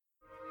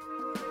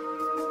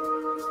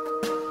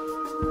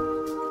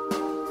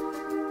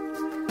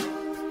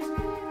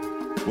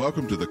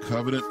Welcome to the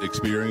Covenant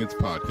Experience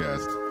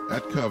Podcast.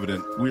 At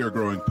Covenant, we are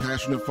growing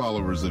passionate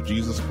followers of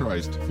Jesus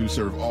Christ who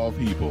serve all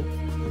people.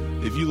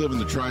 If you live in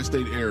the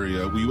tri-state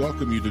area, we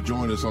welcome you to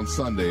join us on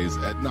Sundays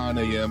at 9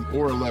 a.m.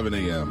 or 11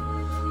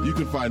 a.m. You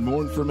can find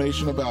more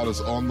information about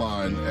us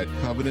online at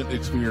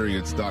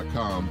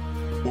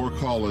covenantexperience.com or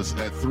call us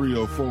at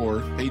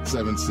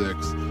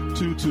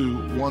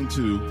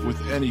 304-876-2212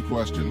 with any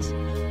questions.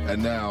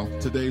 And now,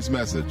 today's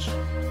message.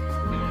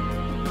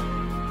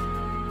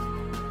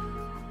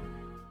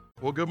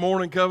 Well, good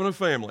morning, Covenant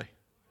family.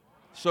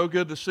 So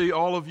good to see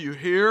all of you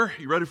here.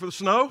 You ready for the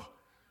snow?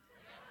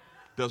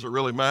 Does it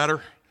really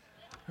matter?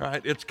 All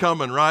right, it's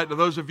coming, right? To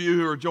those of you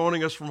who are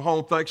joining us from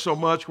home, thanks so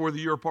much, whether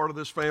you're a part of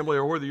this family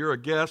or whether you're a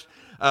guest.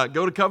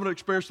 Go to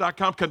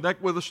covenantexperience.com,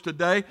 connect with us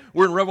today.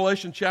 We're in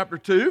Revelation chapter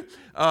 2,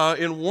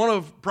 in one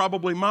of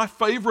probably my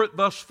favorite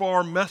thus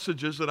far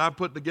messages that I've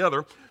put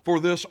together for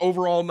this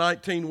overall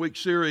 19-week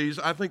series.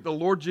 I think the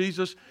Lord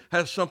Jesus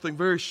has something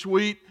very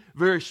sweet,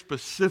 very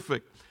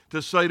specific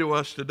to say to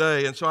us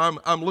today. And so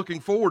I'm looking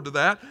forward to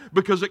that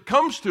because it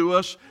comes to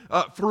us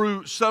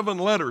through 7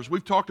 letters.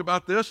 We've talked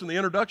about this in the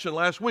introduction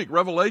last week.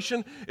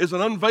 Revelation is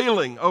an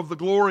unveiling of the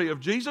glory of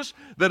Jesus,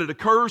 that it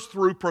occurs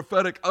through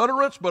prophetic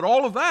utterance, but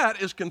all of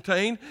that is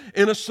contained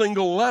in a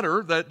single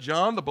letter that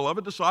John, the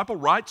beloved disciple,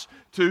 writes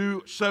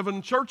to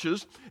 7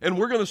 churches. And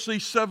we're going to see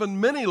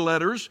 7 mini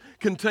letters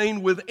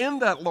contained within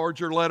that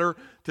larger letter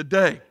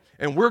today.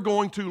 And we're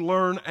going to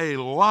learn a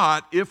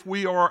lot if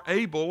we are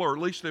able, or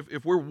at least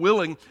if we're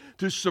willing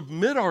to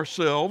submit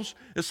ourselves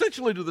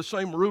essentially to the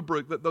same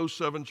rubric that those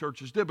 7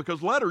 churches did,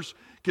 because letters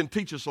can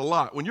teach us a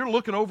lot. When you're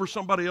looking over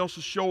somebody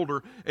else's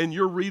shoulder and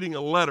you're reading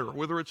a letter,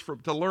 whether it's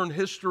to learn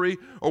history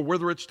or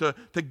whether it's to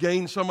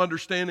gain some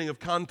understanding of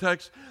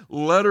context,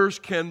 letters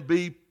can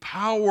be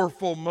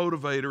powerful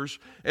motivators,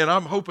 and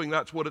I'm hoping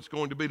that's what it's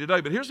going to be today.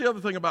 But here's the other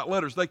thing about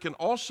letters. They can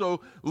also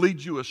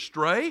lead you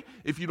astray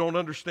if you don't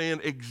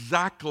understand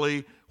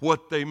exactly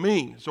what they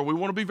mean. So we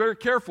want to be very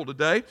careful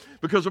today,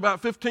 because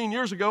about 15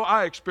 years ago,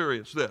 I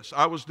experienced this.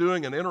 I was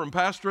doing an interim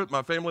pastorate.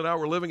 My family and I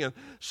were living in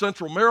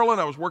central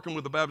Maryland. I was working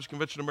with the Baptist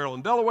Convention of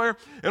Maryland, Delaware,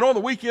 and on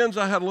the weekends,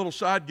 I had a little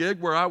side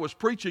gig where I was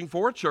preaching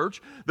for a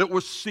church that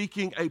was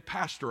seeking a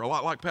pastor, a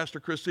lot like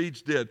Pastor Chris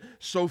Eads did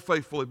so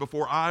faithfully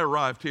before I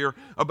arrived here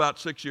about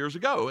 6 years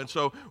ago. And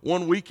so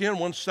one weekend,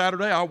 one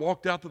Saturday, I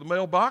walked out to the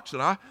mailbox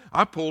and I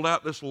pulled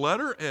out this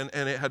letter, and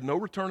it had no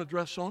return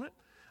address on it.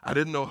 I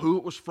didn't know who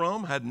it was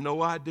from, had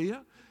no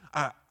idea.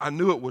 I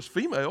knew it was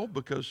female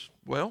because,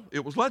 well,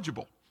 it was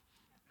legible,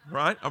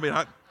 right? I mean,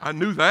 I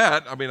knew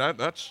that. I mean,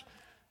 that's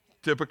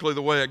typically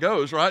the way it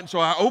goes, right? And so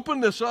I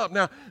opened this up.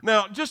 Now,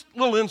 just a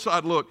little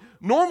inside look.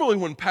 Normally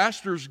when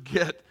pastors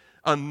get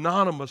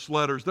anonymous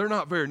letters, they're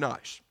not very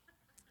nice.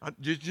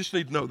 You just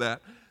need to know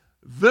that.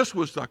 This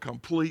was a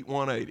complete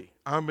 180.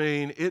 I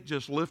mean, it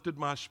just lifted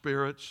my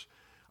spirits.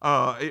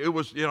 It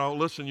was,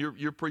 listen,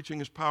 your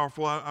preaching is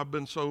powerful. I've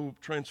been so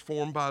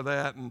transformed by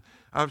that, and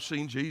I've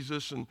seen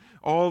Jesus and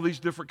all these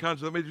different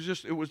kinds of,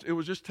 it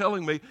was just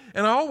telling me,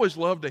 and I always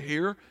love to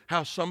hear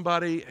how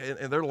somebody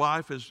and their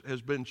life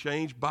has been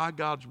changed by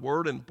God's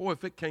word, and boy,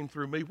 if it came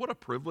through me, what a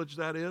privilege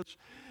that is.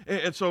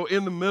 And so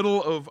in the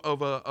middle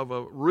of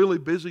a really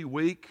busy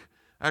week,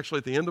 actually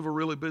at the end of a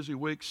really busy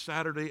week,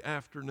 Saturday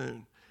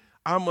afternoon,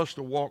 I must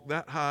have walked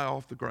that high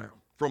off the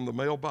ground from the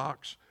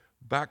mailbox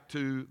back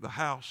to the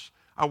house.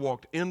 I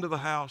walked into the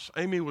house.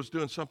 Amy was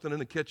doing something in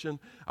the kitchen.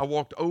 I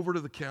walked over to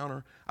the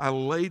counter. I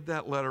laid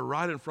that letter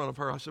right in front of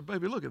her. I said,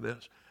 baby, look at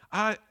this.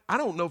 I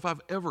don't know if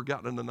I've ever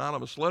gotten an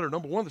anonymous letter,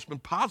 number one, that's been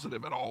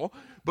positive at all,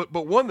 but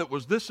one that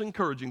was this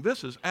encouraging.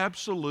 This has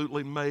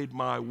absolutely made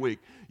my week.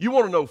 You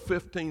want to know,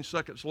 15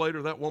 seconds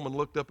later, that woman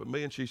looked up at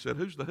me and she said,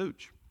 who's the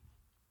hooch?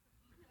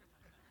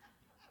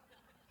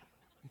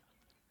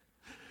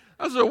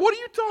 I said, what are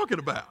you talking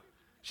about?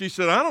 She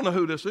said, I don't know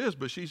who this is,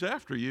 but she's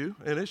after you,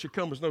 and it should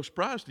come as no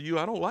surprise to you.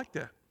 I don't like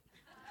that.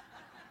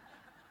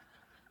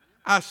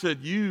 I said,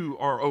 you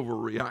are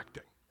overreacting.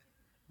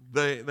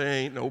 They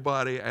ain't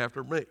nobody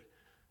after me.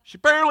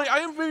 I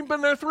haven't even been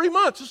there 3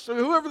 months. So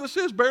whoever this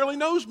is barely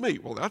knows me.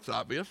 Well, that's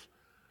obvious,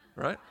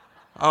 right?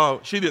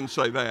 Oh, she didn't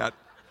say that.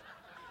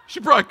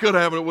 She probably could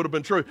have, and it would have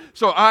been true.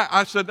 So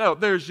I said, no,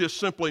 there's just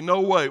simply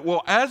no way.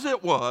 Well, as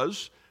it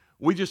was,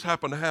 we just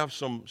happened to have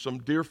some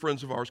dear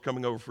friends of ours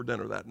coming over for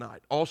dinner that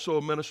night. Also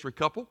a ministry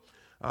couple,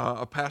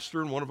 a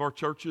pastor in one of our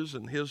churches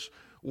and his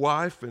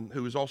wife, and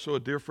who is also a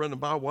dear friend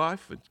of my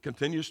wife, and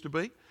continues to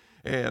be.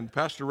 And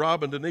Pastor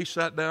Rob and Denise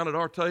sat down at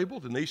our table.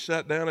 Denise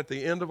sat down at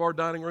the end of our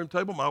dining room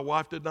table. My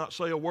wife did not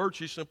say a word.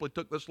 She simply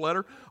took this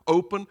letter,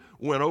 opened,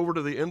 went over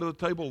to the end of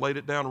the table, laid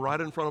it down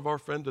right in front of our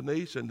friend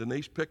Denise, and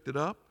Denise picked it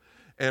up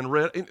and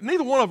read. And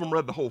neither one of them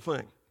read the whole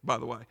thing, by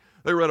the way.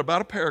 They read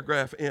about a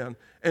paragraph in.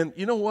 And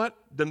you know what?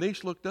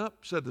 Denise looked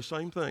up, said the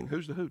same thing.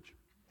 Who's the hooch?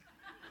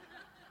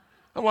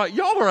 I'm like,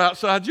 y'all are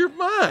outside your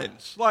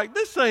minds. Like,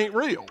 this ain't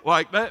real.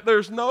 Like, that,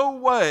 there's no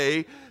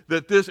way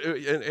that this,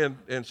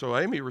 and so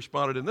Amy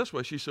responded in this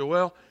way. She said,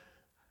 well,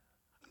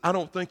 I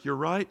don't think you're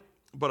right,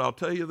 but I'll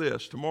tell you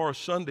this. Tomorrow's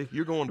Sunday.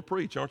 You're going to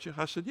preach, aren't you?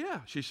 I said,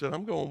 yeah. She said,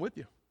 I'm going with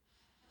you.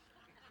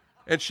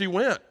 And she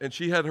went, and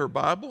she had her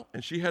Bible,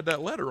 and she had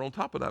that letter on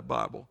top of that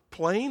Bible,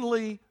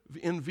 plainly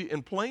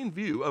in plain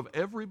view of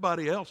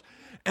everybody else.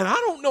 And I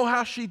don't know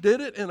how she did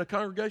it in a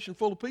congregation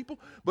full of people,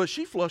 but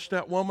she flushed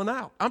that woman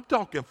out. I'm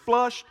talking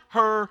flush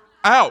her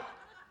out.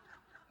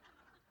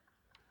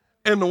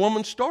 And the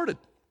woman started.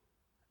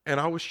 And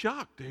I was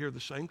shocked to hear the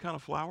same kind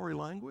of flowery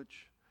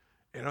language.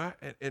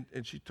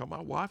 And she told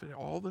my wife and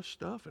all this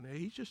stuff, and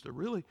he's just a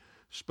really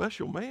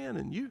special man,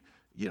 and you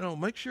know,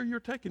 make sure you're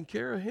taking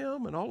care of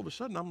him. And all of a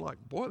sudden, I'm like,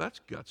 boy, that's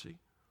gutsy.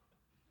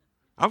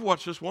 I've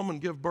watched this woman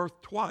give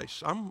birth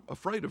twice. I'm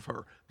afraid of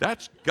her.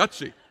 That's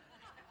gutsy.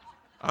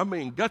 I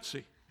mean,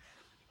 gutsy.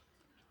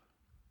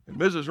 And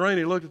Mrs.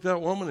 Rainey looked at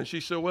that woman, and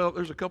she said, well,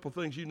 there's a couple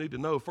things you need to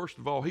know. First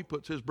of all, he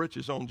puts his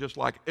britches on just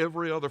like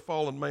every other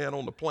fallen man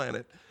on the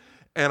planet.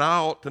 And I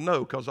ought to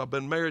know because I've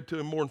been married to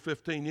him more than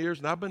 15 years,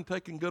 and I've been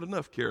taking good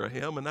enough care of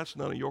him, and that's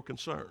none of your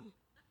concern.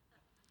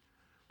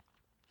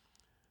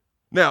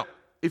 Now,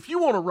 if you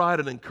want to write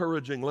an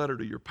encouraging letter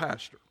to your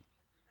pastor,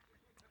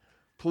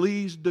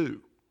 please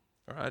do.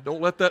 All right,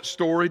 don't let that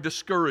story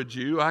discourage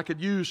you. I could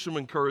use some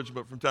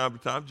encouragement from time to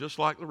time, just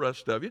like the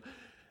rest of you.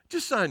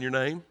 Just sign your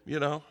name, you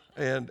know,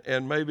 and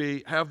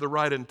maybe have the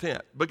right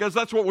intent, because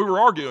that's what we were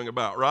arguing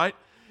about, right?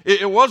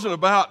 It wasn't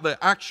about the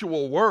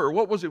actual word.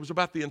 What was it? It was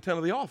about the intent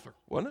of the author,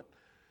 wasn't it?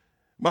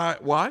 My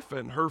wife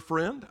and her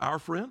friend, our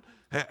friend,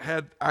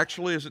 had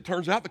actually, as it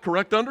turns out, the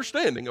correct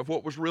understanding of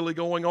what was really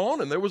going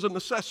on, and there was a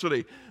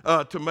necessity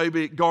to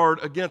maybe guard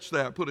against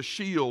that, put a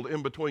shield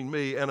in between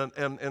me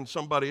and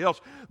somebody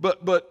else.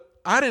 But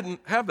I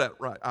didn't have that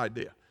right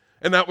idea,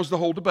 and that was the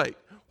whole debate.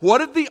 What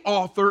did the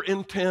author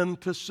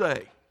intend to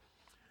say?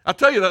 I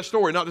tell you that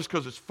story not just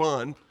because it's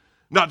fun,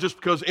 not just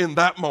because in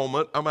that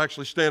moment I'm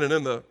actually standing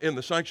in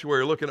the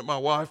sanctuary looking at my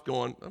wife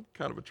going, I'm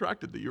kind of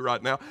attracted to you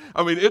right now.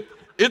 I mean,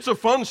 it's a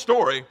fun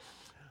story,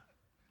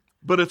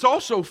 but it's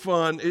also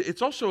fun.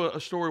 It's also a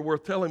story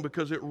worth telling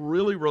because it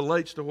really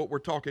relates to what we're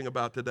talking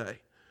about today.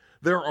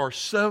 There are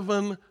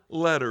 7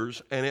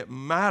 letters, and it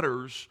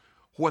matters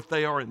what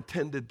they are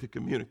intended to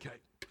communicate.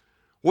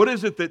 What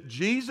is it that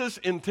Jesus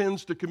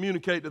intends to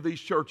communicate to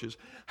these churches?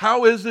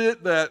 How is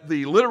it that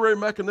the literary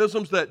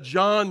mechanisms that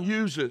John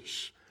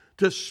uses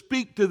to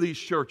speak to these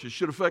churches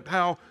should affect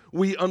how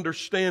we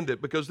understand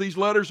it? Because these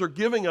letters are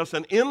giving us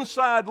an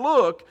inside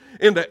look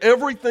into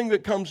everything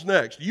that comes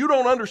next. You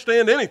don't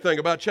understand anything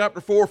about chapter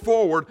 4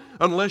 forward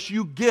unless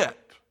you get,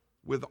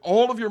 with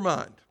all of your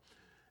mind,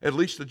 at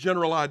least the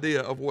general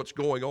idea of what's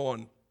going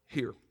on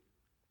here.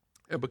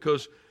 And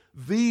because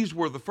these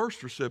were the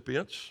first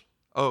recipients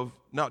of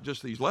not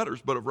just these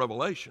letters, but of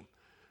Revelation,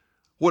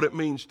 what it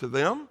means to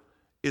them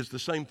is the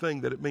same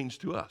thing that it means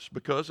to us.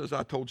 Because, as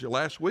I told you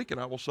last week, and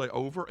I will say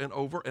over and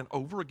over and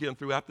over again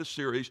throughout this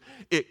series,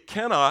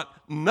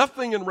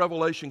 nothing in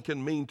Revelation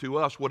can mean to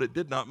us what it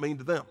did not mean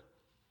to them.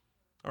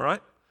 All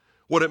right?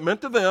 What it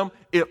meant to them,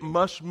 it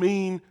must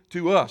mean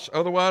to us.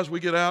 Otherwise, we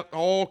get out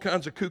all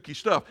kinds of kooky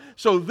stuff.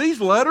 So these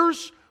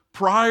letters,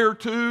 prior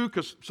to,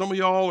 because some of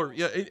y'all are,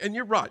 and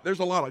you're right, there's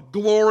a lot of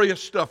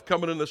glorious stuff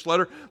coming in this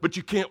letter, but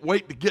you can't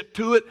wait to get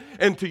to it.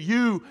 And to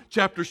you,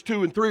 chapters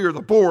 2 and 3 are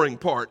the boring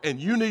part, and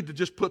you need to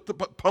just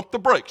pump the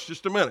brakes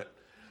just a minute,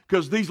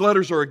 because these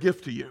letters are a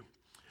gift to you.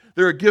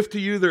 They're a gift to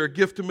you. They're a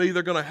gift to me.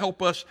 They're going to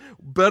help us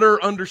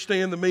better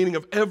understand the meaning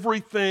of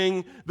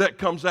everything that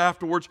comes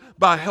afterwards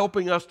by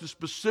helping us to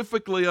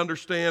specifically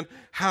understand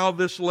how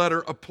this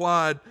letter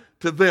applied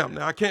to them.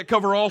 Now, I can't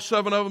cover all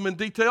 7 of them in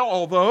detail,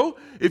 although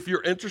if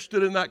you're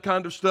interested in that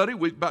kind of study,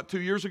 about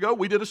 2 years ago,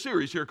 we did a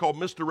series here called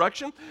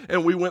Misdirection,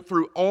 and we went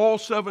through all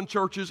 7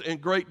 churches in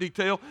great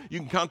detail. You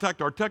can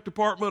contact our tech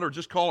department or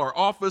just call our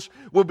office.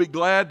 We'll be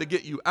glad to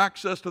get you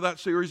access to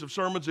that series of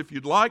sermons if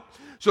you'd like.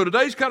 So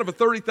today's kind of a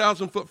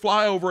 30,000-foot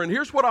flyover, and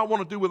here's what I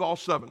want to do with all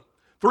 7.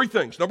 3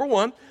 things. Number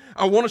 1,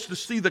 I want us to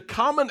see the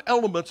common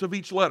elements of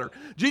each letter.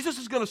 Jesus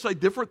is going to say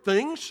different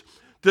things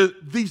to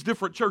these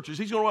different churches.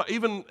 He's going to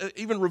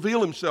even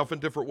reveal himself in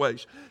different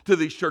ways to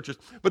these churches.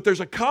 But there's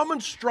a common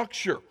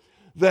structure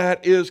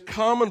that is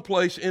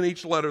commonplace in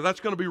each letter. That's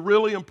going to be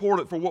really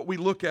important for what we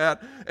look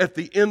at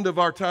the end of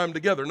our time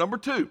together. Number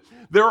 2,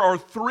 there are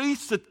 3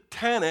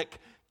 satanic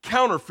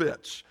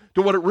counterfeits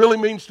to what it really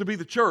means to be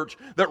the church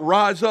that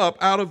rise up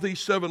out of these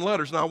 7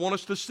 letters. And I want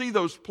us to see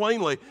those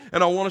plainly,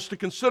 and I want us to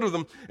consider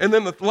them. And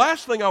then the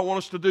last thing I want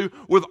us to do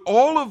with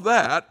all of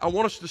that, I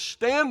want us to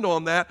stand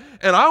on that,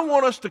 and I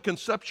want us to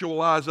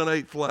conceptualize an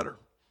 8th letter.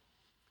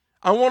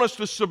 I want us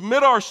to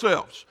submit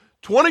ourselves,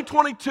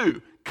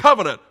 2022,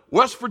 Covenant,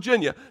 West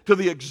Virginia, to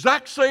the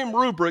exact same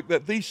rubric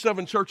that these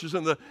 7 churches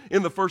in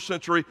the first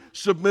century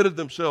submitted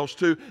themselves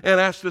to, and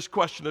ask this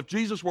question: if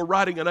Jesus were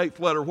writing an 8th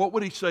letter, what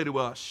would he say to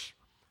us?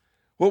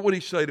 What would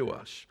he say to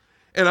us?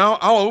 And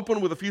I'll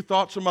open with a few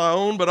thoughts of my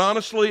own, but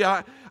honestly,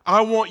 I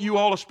want you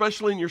all,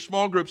 especially in your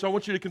small groups, I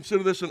want you to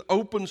consider this an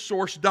open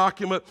source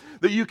document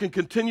that you can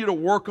continue to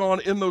work on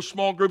in those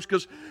small groups,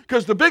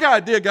 because the big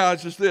idea,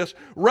 guys, is this: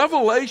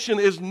 Revelation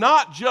is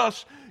not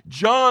just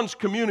John's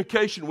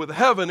communication with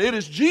heaven, it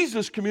is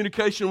Jesus'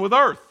 communication with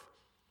earth.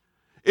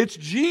 It's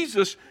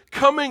Jesus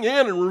coming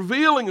in and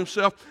revealing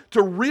himself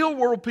to real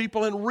world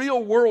people and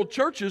real world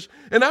churches.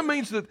 And that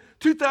means that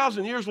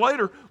 2,000 years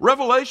later,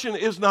 Revelation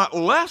is not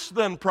less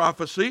than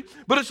prophecy,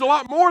 but it's a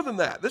lot more than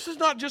that. This is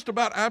not just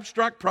about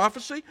abstract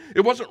prophecy.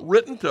 It wasn't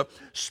written to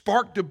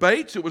spark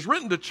debates. It was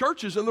written to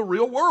churches in the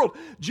real world.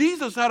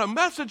 Jesus had a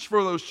message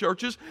for those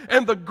churches,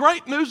 and the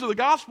great news of the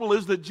gospel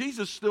is that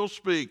Jesus still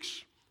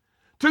speaks.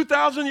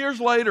 2,000 years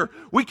later,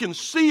 we can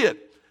see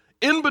it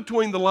in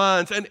between the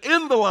lines and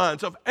in the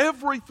lines of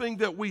everything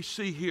that we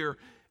see here,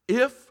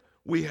 if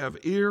we have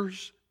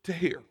ears to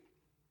hear.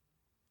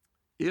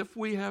 If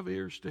we have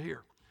ears to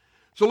hear.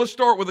 So let's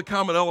start with the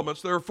common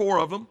elements. There are 4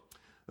 of them.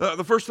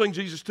 The first thing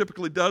Jesus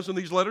typically does in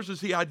these letters is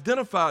he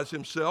identifies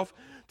himself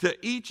to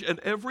each and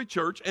every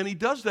church, and he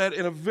does that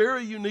in a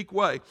very unique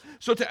way.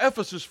 So to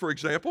Ephesus, for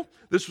example,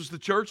 this was the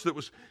church that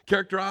was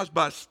characterized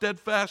by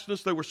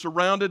steadfastness. They were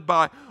surrounded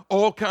by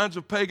all kinds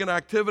of pagan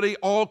activity,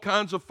 all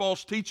kinds of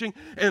false teaching,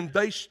 and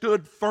they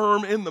stood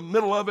firm in the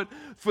middle of it.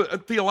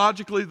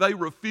 Theologically, they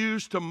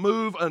refused to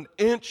move an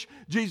inch.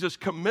 Jesus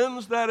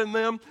commends that in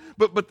them,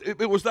 but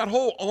it was that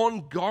whole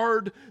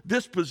on-guard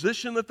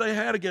disposition that they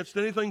had against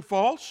anything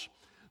false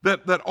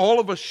that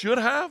all of us should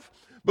have,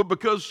 but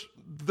because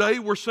they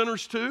were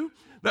sinners too,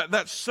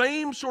 that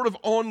same sort of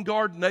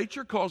on-guard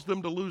nature caused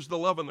them to lose the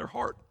love in their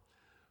heart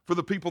for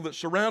the people that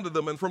surrounded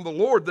them and from the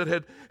Lord that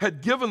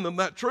had given them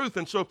that truth.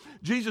 And so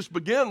Jesus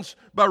begins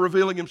by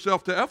revealing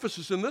himself to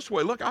Ephesus in this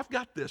way. Look, I've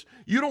got this.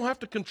 You don't have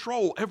to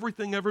control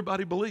everything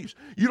everybody believes.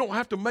 You don't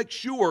have to make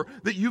sure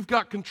that you've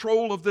got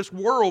control of this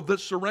world that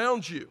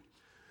surrounds you,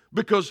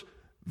 because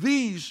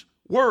these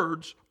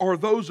words are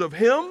those of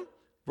him,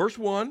 verse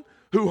 1,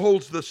 who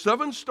holds the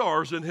 7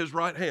 stars in his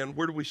right hand.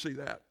 Where do we see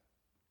that?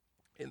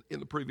 In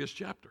the previous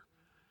chapter.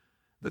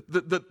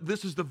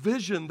 This is the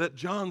vision that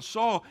John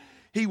saw.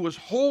 He was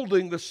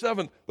holding the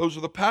 7. Those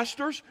are the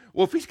pastors.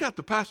 Well, if he's got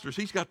the pastors,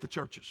 he's got the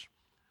churches.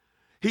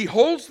 He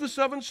holds the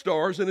 7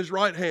 stars in his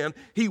right hand.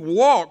 He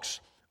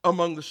walks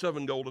among the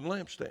 7 golden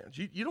lampstands.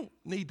 You don't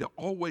need to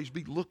always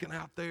be looking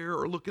out there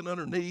or looking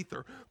underneath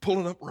or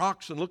pulling up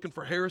rocks and looking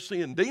for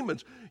heresy and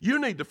demons.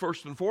 You need to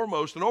first and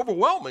foremost and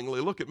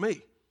overwhelmingly look at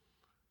me.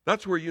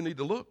 That's where you need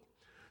to look.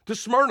 To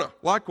Smyrna,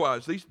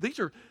 likewise. These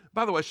are,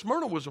 by the way,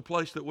 Smyrna was a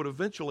place that would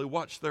eventually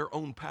watch their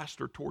own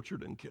pastor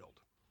tortured and killed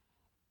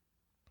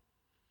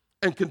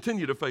and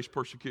continue to face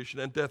persecution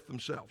and death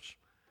themselves.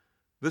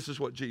 This is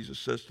what Jesus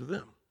says to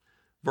them.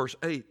 Verse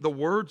 8, the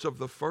words of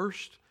the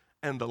first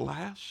and the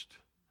last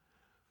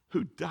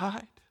who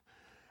died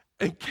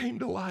and came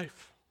to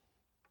life.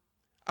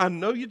 I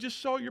know you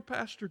just saw your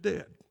pastor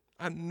dead.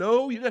 I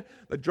know you did.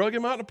 They drug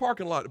him out in the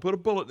parking lot and put a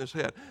bullet in his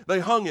head.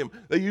 They hung him.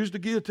 They used a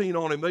guillotine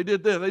on him. They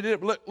did this. They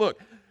did. Look,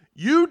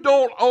 you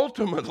don't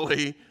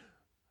ultimately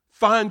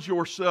find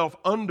yourself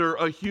under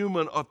a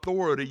human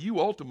authority. You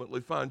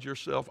ultimately find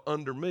yourself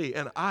under me,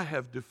 and I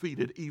have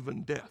defeated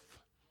even death.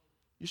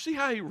 You see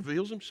how he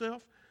reveals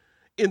himself?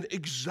 In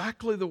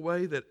exactly the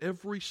way that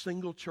every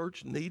single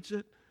church needs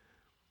it.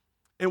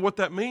 And what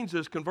that means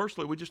is,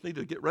 conversely, we just need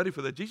to get ready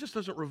for that. Jesus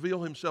doesn't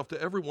reveal himself to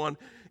everyone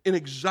in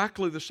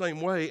exactly the same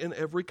way in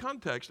every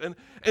context.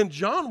 And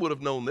John would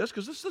have known this,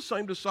 because this is the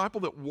same disciple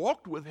that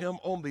walked with him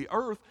on the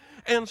earth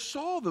and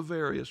saw the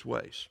various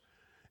ways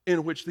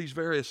in which these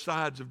various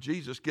sides of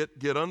Jesus get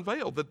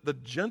unveiled. The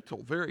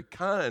gentle, very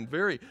kind,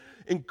 very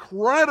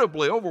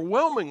incredibly,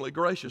 overwhelmingly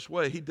gracious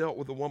way he dealt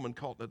with a woman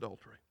caught in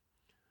adultery.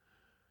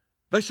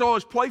 They saw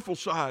his playful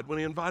side when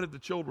he invited the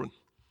children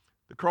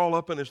to crawl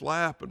up in his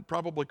lap and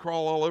probably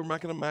crawl all over him. I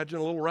can imagine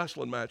a little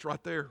wrestling match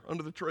right there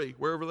under the tree,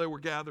 wherever they were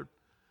gathered.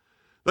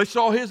 They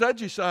saw his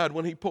edgy side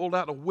when he pulled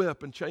out a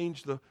whip and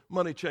changed the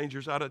money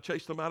changers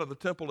chased them out of the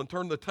temple and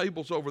turned the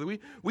tables over.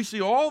 We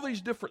see all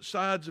these different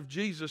sides of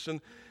Jesus,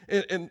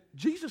 and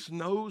Jesus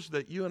knows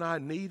that you and I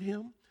need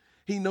him.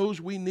 He knows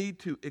we need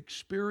to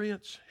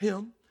experience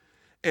him,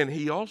 and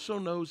he also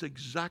knows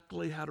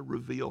exactly how to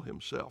reveal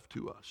himself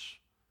to us.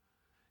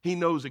 He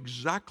knows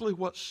exactly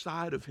what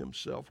side of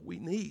himself we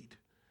need.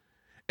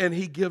 And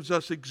he gives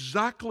us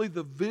exactly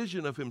the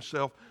vision of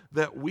himself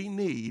that we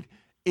need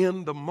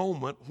in the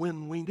moment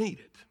when we need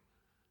it.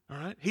 All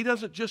right? He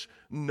doesn't just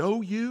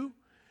know you.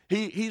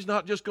 He's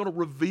not just going to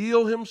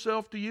reveal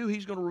himself to you.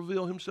 He's going to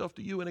reveal himself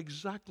to you in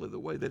exactly the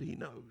way that he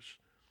knows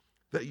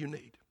that you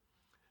need.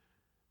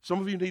 Some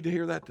of you need to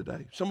hear that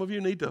today. Some of you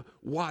need to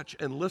watch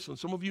and listen.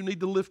 Some of you need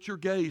to lift your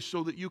gaze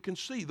so that you can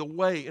see the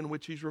way in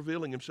which he's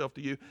revealing himself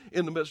to you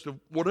in the midst of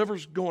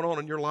whatever's going on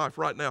in your life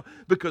right now,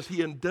 because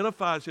he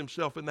identifies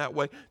himself in that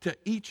way to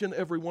each and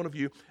every one of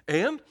you.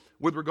 And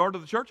with regard to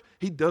the church,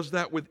 he does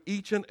that with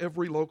each and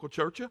every local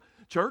church.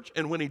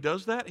 And when he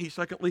does that, he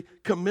secondly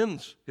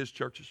commends his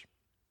churches.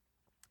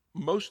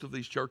 Most of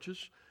these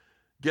churches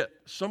get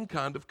some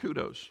kind of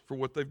kudos for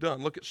what they've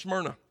done. Look at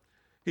Smyrna.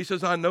 He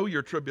says, I know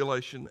your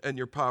tribulation and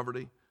your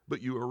poverty,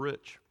 but you are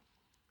rich.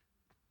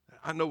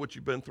 I know what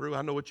you've been through.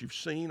 I know what you've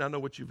seen. I know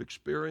what you've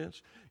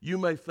experienced. You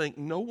may think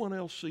no one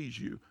else sees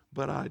you,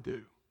 but I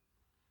do.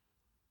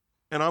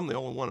 And I'm the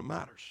only one that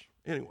matters.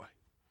 Anyway,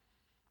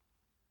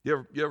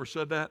 you ever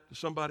said that to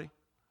somebody?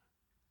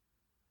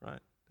 right?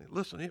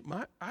 Listen,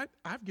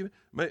 I've given.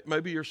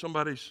 Maybe you're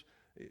somebody's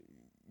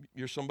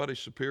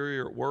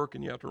superior at work,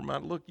 and you have to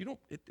remind, look, you don't.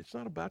 It's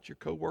not about your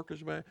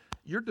coworkers, man.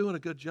 You're doing a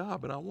good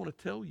job, and I want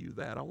to tell you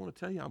that. I want to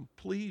tell you I'm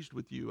pleased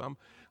with you.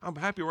 I'm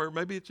happy. Or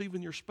maybe it's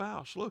even your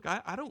spouse. Look,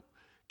 I don't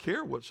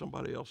care what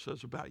somebody else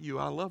says about you.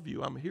 I love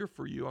you. I'm here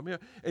for you. I'm here,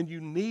 and you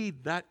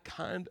need that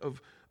kind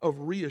of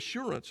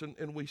reassurance,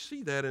 and we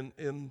see that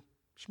in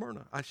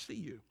Smyrna. I see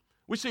you.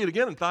 We see it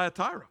again in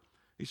Thyatira.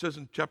 He says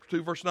in chapter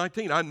 2, verse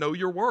 19, I know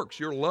your works,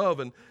 your love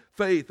and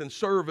faith and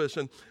service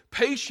and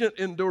patient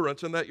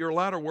endurance, and that your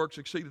latter works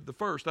exceeded the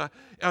first. I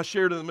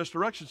shared in the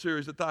Misdirection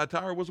series that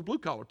Thyatira was a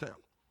blue-collar town.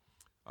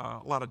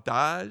 A lot of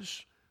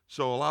dyes,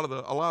 so a lot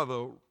of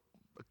the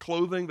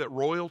clothing that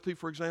royalty,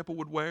 for example,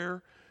 would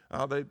wear.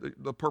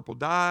 The purple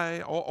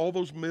dye, all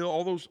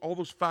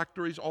those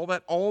factories, all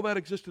that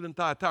existed in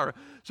Thyatira.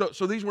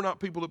 So these were not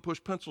people that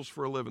pushed pencils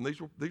for a living. These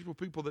were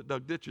people that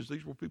dug ditches.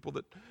 These were people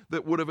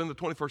that would have in the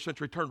 21st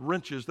century turned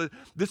wrenches.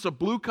 This is a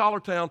blue-collar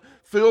town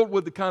filled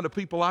with the kind of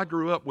people I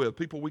grew up with,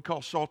 people we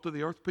call salt of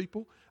the earth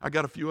people. I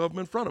got a few of them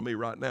in front of me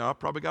right now. I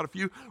probably got a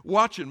few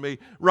watching me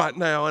right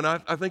now. And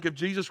I think if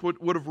Jesus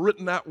would have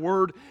written that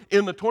word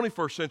in the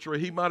 21st century,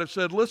 he might have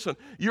said, listen,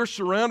 you're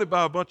surrounded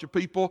by a bunch of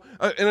people,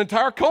 an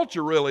entire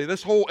culture really,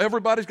 this whole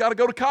everybody's got to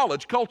go to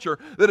college culture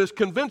that has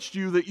convinced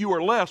you that you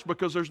are less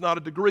because there's not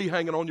a degree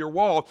hanging on your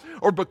wall,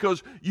 or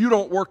because you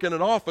don't work in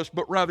an office,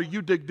 but rather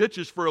you dig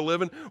ditches for a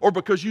living, or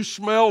because you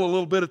smell a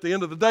little bit at the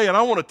end of the day. And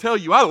I want to tell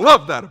you, I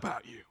love that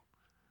about you.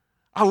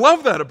 I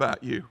love that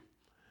about you.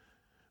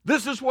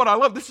 This is what I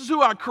love. This is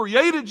who I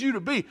created you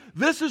to be.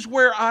 This is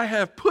where I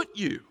have put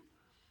you.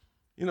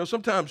 You know,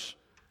 sometimes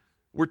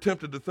we're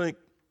tempted to think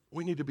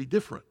we need to be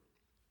different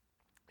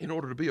in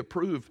order to be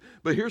approved.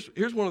 But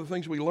here's one of the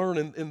things we learn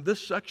in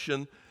this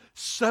section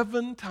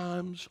 7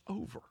 times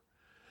over.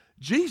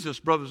 Jesus,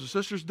 brothers and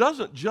sisters,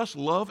 doesn't just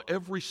love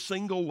every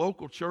single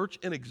local church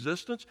in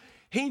existence.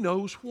 He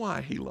knows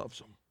why he loves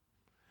them.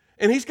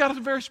 And he's got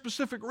a very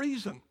specific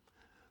reason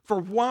for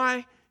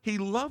why he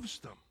loves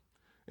them.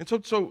 And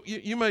so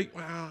you may,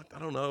 well, I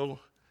don't know,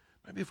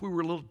 maybe if we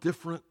were a little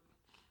different,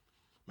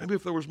 maybe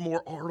if there was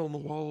more art on the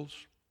walls,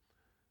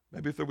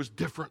 maybe if there was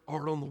different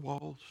art on the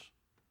walls,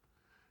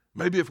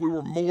 maybe if we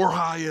were more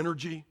high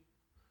energy,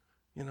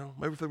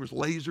 maybe if there was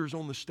lasers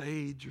on the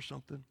stage or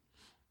something.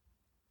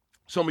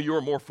 Some of you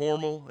are more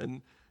formal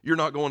and you're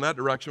not going that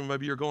direction.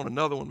 Maybe you're going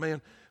another one.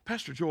 Man,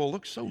 Pastor Joel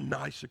looks so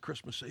nice at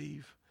Christmas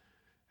Eve.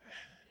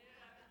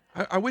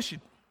 I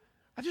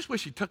just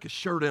wish he'd tuck his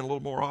shirt in a little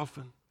more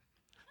often.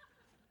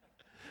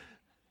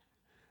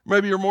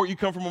 Maybe you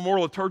come from a more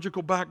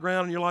liturgical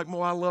background and you're like,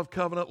 I love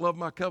covenant, love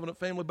my covenant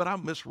family, but I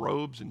miss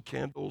robes and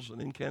candles and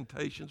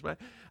incantations.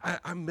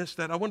 I miss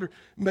that. I wonder,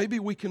 maybe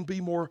we can be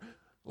more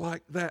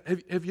like that.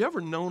 Have you ever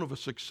known of a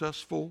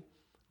successful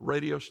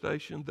radio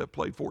station that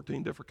played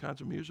 14 different kinds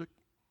of music?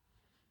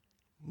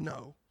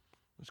 No.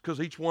 It's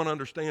because each one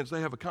understands they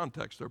have a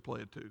context they're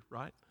playing to,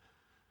 right?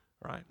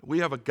 Right? We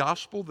have a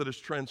gospel that is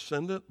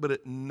transcendent, but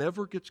it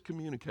never gets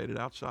communicated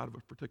outside of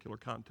a particular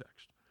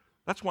context.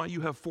 That's why you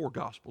have 4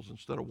 gospels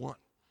instead of 1,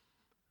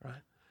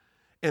 right?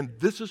 And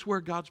this is where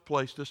God's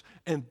placed us,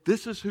 and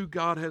this is who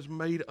God has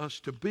made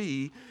us to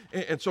be.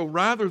 And so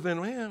rather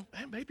than,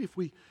 maybe if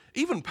we,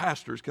 even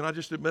pastors, can I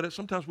just admit it,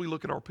 sometimes we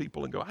look at our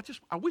people and go,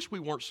 I wish we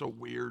weren't so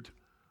weird.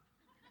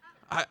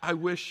 I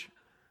wish.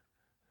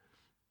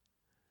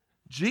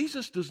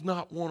 Jesus does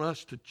not want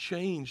us to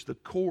change the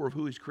core of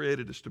who he's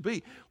created us to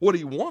be. What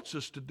he wants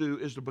us to do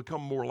is to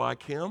become more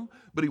like him,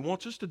 but he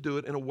wants us to do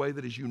it in a way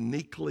that is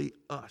uniquely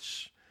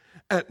us.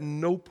 At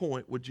no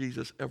point would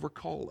Jesus ever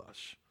call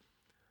us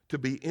to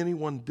be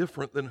anyone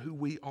different than who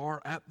we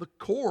are at the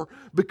core,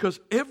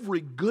 because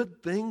every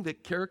good thing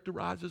that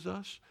characterizes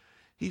us,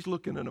 he's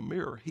looking in a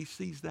mirror. He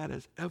sees that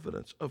as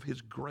evidence of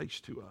his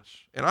grace to us.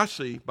 And I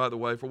see, by the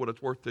way, for what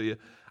it's worth to you,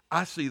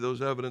 I see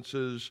those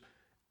evidences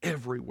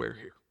everywhere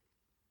here.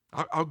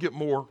 I'll get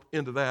more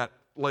into that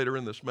later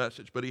in this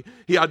message. But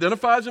he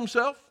identifies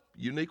himself,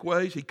 unique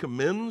ways. He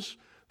commends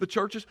the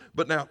churches.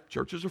 But now,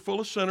 churches are full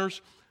of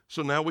sinners.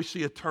 So now we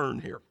see a turn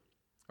here,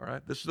 all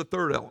right? This is the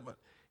third element.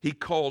 He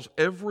calls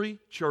every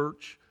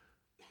church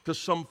to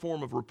some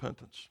form of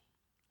repentance.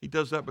 He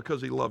does that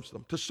because he loves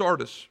them. To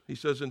Sardis, he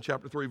says in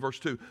chapter 3, verse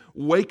 2,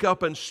 wake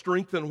up and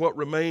strengthen what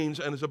remains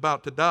and is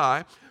about to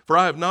die, for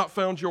I have not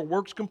found your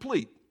works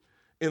complete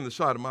in the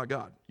sight of my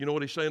God. You know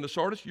what he's saying to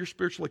Sardis? You're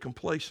spiritually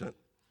complacent.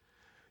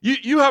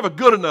 You have a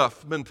good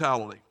enough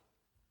mentality,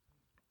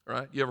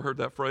 right? You ever heard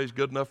that phrase,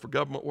 good enough for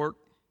government work?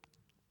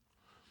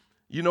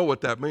 You know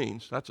what that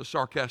means. That's a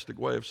sarcastic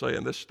way of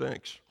saying this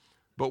stinks,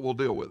 but we'll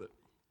deal with it,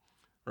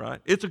 right?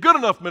 It's a good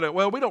enough minute.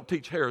 Well, we don't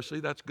teach heresy.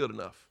 That's good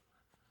enough.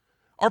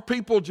 Our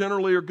people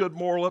generally are good,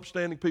 moral,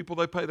 upstanding people.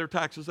 They pay their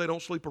taxes. They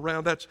don't sleep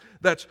around.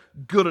 That's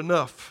good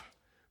enough.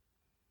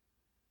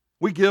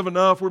 We give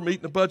enough. We're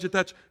meeting the budget.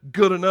 That's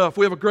good enough.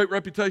 We have a great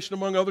reputation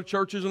among other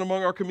churches and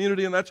among our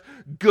community, and that's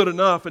good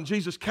enough. And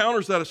Jesus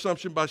counters that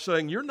assumption by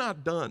saying, you're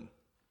not done.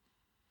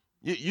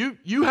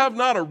 You have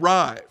not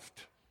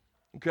arrived,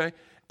 okay?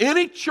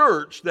 Any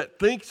church that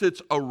thinks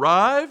it's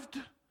arrived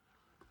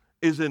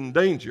is in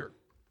danger.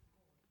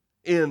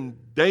 In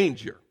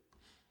danger.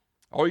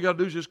 All you got to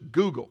do is just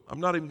Google. I'm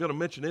not even going to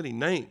mention any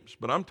names,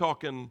 but I'm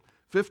talking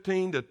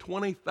 15 to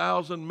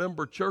 20,000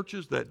 member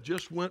churches that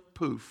just went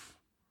poof.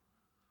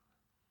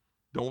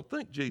 Don't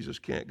think Jesus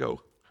can't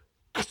go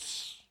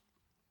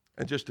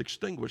and just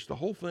extinguish the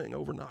whole thing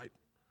overnight.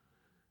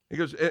 He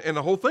goes, and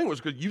the whole thing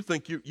was because you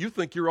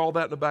think you're all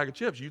that in a bag of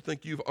chips. You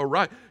think you've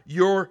arrived.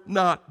 You're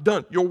not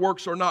done. Your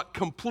works are not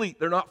complete.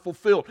 They're not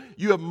fulfilled.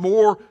 You have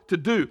more to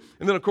do.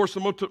 And then, of course,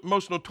 the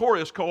most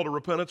notorious call to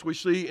repentance we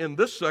see in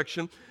this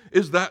section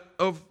is that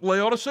of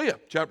Laodicea,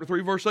 chapter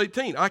 3, verse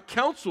 18. I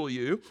counsel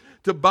you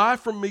to buy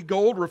from me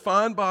gold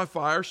refined by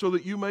fire so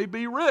that you may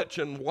be rich,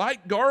 and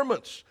white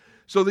garments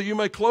so that you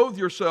may clothe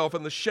yourself,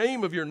 and the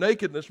shame of your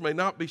nakedness may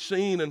not be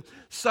seen, and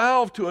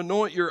salve to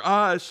anoint your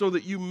eyes so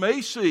that you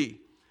may see.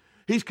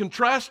 He's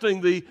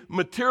contrasting the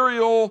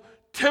material,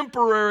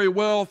 temporary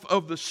wealth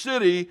of the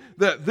city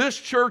that this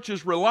church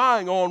is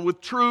relying on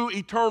with true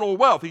eternal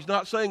wealth. He's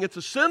not saying it's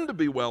a sin to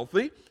be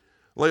wealthy.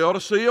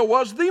 Laodicea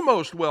was the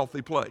most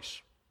wealthy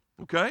place.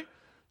 Okay?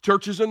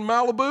 Churches in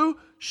Malibu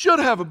should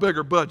have a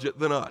bigger budget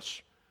than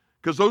us,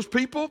 because those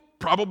people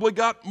probably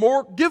got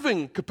more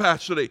giving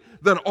capacity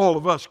than all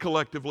of us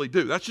collectively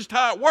do. That's just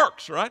how it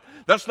works, right?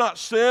 That's not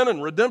sin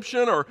and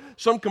redemption or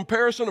some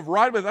comparison of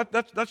right, but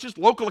that's just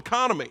local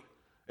economy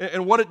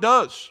and what it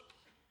does,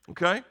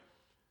 okay?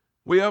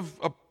 We have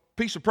a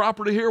piece of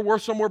property here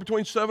worth somewhere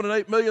between $7 and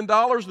 $8 million,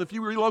 and if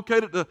you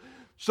relocate it to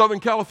Southern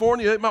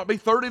California, it might be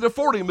 $30 to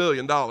 $40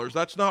 million.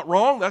 That's not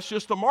wrong. That's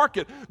just the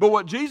market. But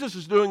what Jesus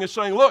is doing is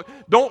saying, look,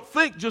 don't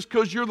think just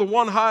because you're the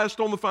one highest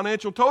on the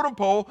financial totem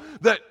pole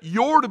that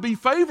you're to be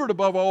favored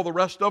above all the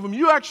rest of them.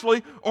 You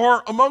actually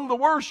are among the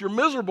worst. You're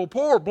miserable,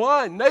 poor,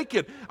 blind,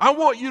 naked. I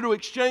want you to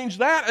exchange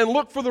that and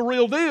look for the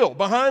real deal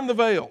behind the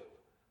veil.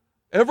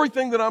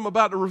 Everything that I'm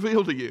about to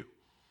reveal to you.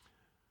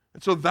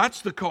 And so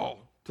that's the call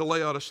to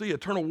Laodicea.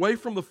 Turn away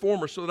from the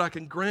former so that I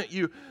can grant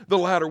you the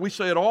latter. We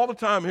say it all the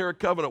time here at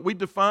Covenant. We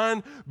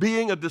define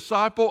being a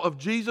disciple of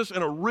Jesus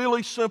in a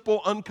really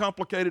simple,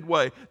 uncomplicated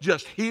way.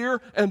 Just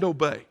hear and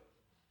obey.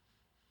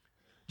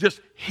 Just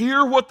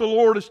hear what the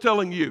Lord is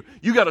telling you.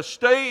 You got to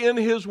stay in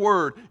His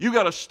Word. You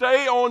got to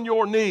stay on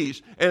your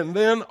knees and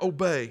then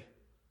obey.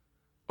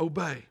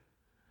 Obey.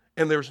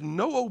 And there's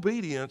no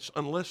obedience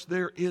unless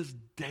there is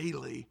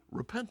daily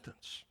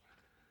repentance.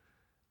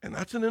 And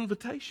that's an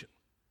invitation.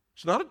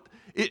 It's not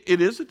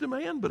it is a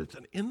demand, but it's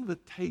an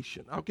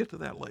invitation. I'll get to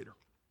that later.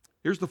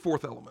 Here's the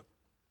fourth element.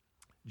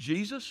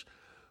 Jesus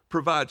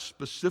provides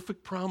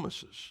specific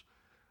promises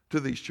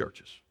to these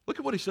churches. Look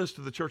at what He says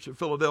to the church at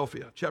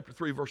Philadelphia, chapter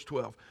 3, verse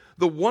 12.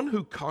 The one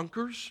who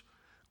conquers,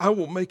 I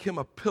will make him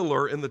a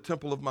pillar in the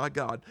temple of my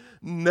God.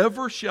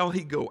 Never shall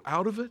he go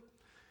out of it.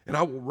 And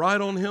I will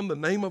write on him the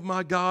name of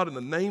my God and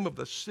the name of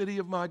the city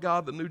of my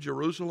God, the New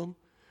Jerusalem,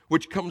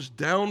 which comes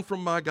down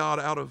from my God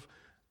out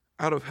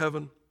of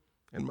heaven,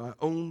 and my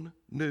own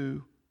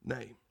new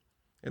name.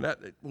 And that,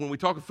 when we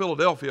talk of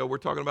Philadelphia, we're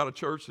talking about a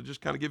church to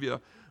just kind of give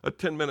you a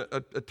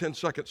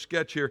 10-second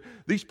sketch here.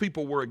 These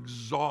people were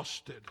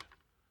exhausted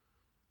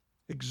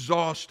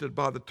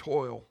by the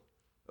toil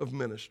of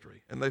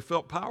ministry. And they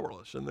felt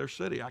powerless in their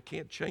city. I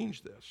can't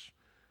change this.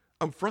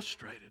 I'm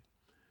frustrated.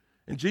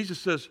 And Jesus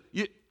says,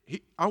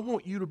 I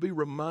want you to be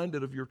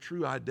reminded of your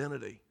true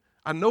identity.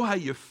 I know how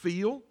you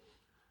feel.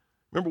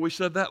 Remember, we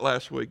said that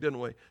last week, didn't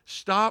we?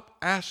 Stop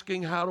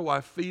asking, how do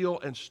I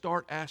feel, and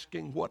start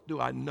asking, what do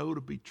I know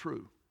to be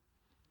true?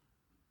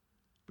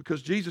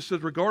 Because Jesus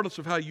says, regardless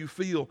of how you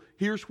feel,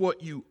 here's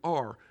what you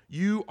are.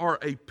 You are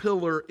a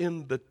pillar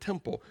in the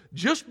temple.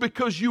 Just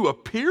because you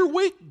appear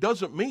weak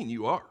doesn't mean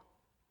you are.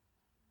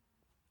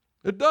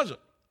 It doesn't.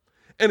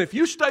 And if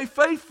you stay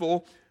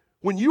faithful,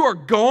 when you are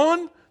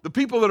gone, the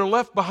people that are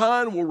left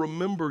behind will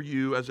remember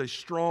you as a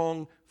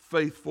strong,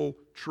 faithful,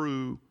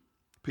 true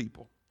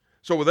people.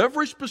 So with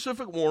every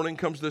specific warning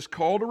comes this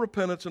call to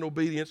repentance and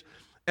obedience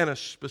and a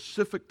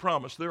specific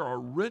promise. There are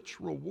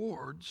rich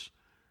rewards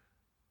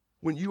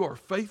when you are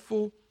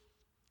faithful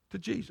to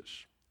Jesus.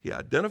 He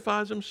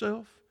identifies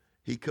Himself.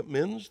 He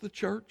commends the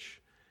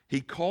church. He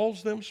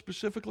calls them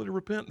specifically to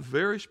repent in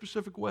very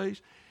specific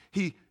ways.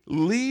 He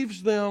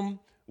leaves them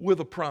with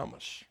a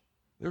promise.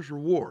 There's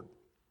reward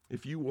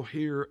if you will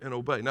hear and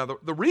obey. Now,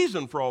 the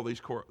reason for all this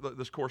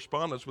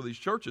correspondence with these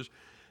churches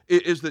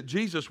is that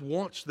Jesus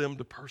wants them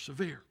to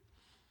persevere.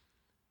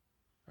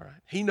 All right?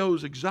 He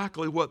knows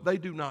exactly what they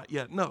do not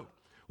yet know,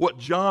 what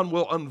John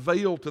will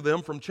unveil to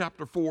them from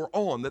chapter 4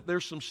 on, that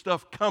there's some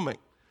stuff coming.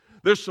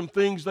 There's some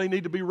things they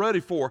need to be ready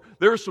for.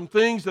 There are some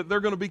things that they're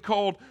going to be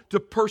called to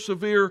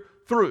persevere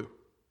through.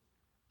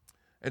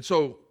 And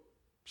so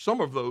some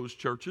of those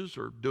churches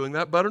are doing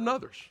that better than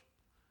others.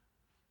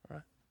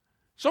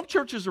 Some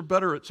churches are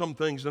better at some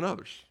things than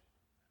others.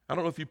 I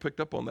don't know if you picked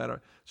up on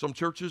that. Some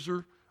churches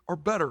are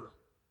better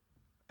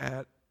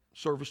at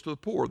service to the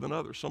poor than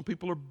others. Some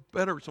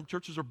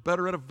churches are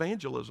better at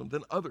evangelism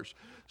than others.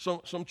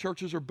 Some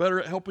churches are better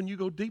at helping you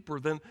go deeper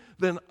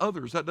than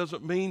others. That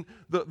doesn't mean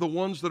the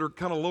ones that are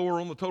kind of lower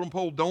on the totem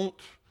pole don't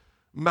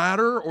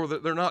matter or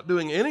that they're not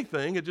doing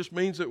anything. It just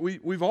means that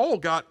we've all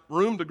got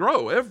room to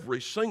grow,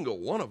 every single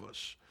one of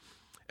us.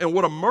 And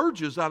what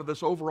emerges out of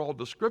this overall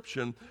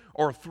description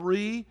are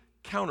 3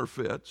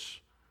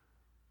 counterfeits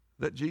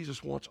that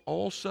Jesus wants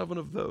all 7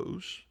 of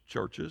those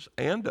churches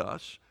and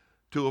us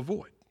to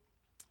avoid.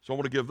 So I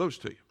want to give those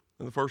to you.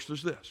 And the first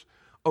is this: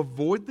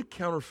 avoid the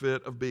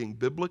counterfeit of being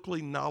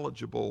biblically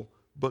knowledgeable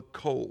but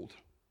cold.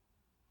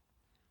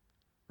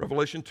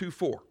 Revelation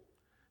 2:4.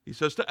 He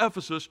says to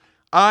Ephesus,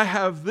 I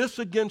have this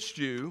against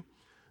you,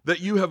 that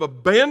you have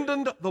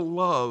abandoned the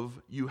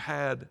love you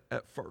had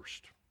at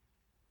first.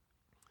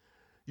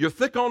 You're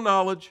thick on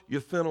knowledge,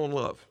 you're thin on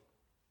love.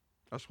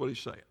 That's what he's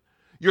saying.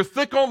 You're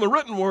thick on the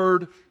written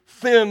word,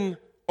 thin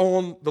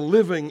on the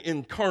living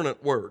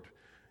incarnate word.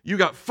 You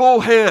got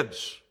full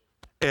heads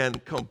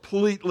and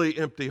completely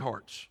empty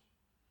hearts.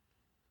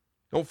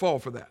 Don't fall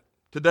for that.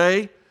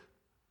 Today,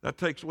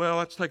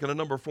 that's taken a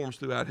number of forms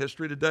throughout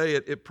history. Today,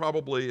 it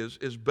probably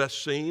is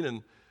best seen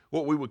in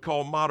what we would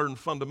call modern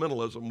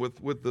fundamentalism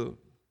with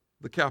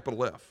the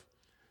capital F.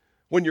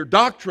 When your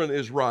doctrine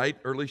is right,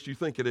 or at least you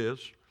think it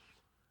is,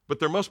 but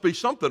there must be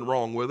something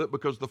wrong with it,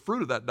 because the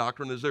fruit of that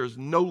doctrine is there is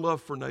no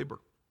love for neighbor.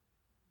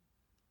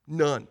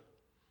 None.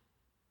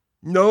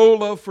 No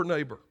love for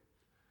neighbor.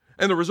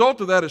 And the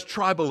result of that is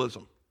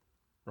tribalism,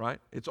 right?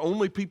 It's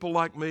only people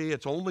like me.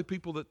 It's only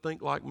people that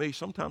think like me.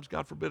 Sometimes,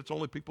 God forbid, it's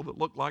only people that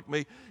look like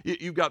me.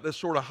 You've got this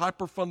sort of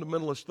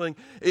hyper-fundamentalist thing.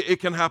 It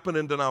can happen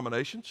in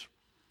denominations.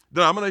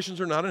 Denominations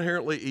are not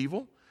inherently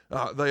evil.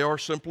 They are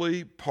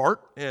simply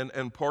part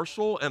and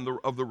parcel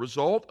of the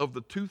result of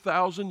the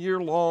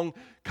 2,000-year-long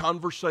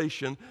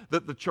conversation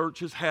that the church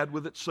has had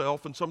with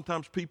itself. And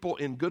sometimes people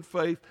in good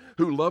faith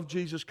who love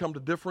Jesus come to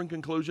different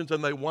conclusions,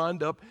 and they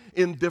wind up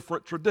in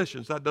different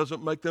traditions. That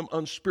doesn't make them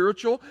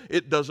unspiritual.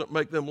 It doesn't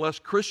make them less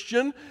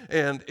Christian.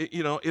 And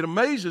it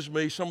amazes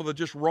me, some of the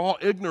just raw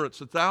ignorance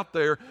that's out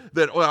there,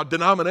 that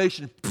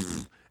denomination,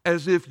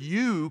 as if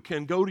you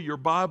can go to your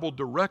Bible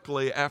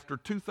directly after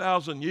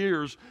 2,000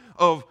 years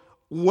of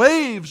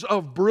waves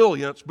of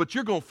brilliance, but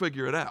you're going to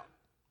figure it out.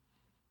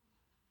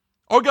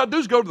 All you got to do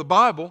is go to the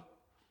Bible.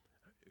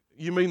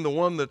 You mean the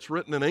one that's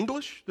written in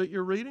English that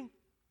you're reading?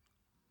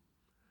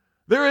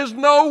 There is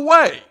no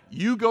way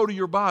you go to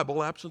your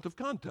Bible absent of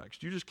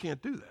context. You just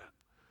can't do that.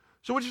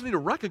 So we just need to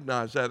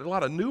recognize that. There's a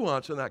lot of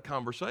nuance in that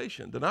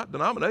conversation.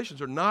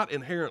 Denominations are not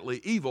inherently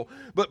evil.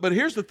 But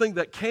here's the thing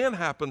that can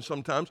happen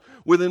sometimes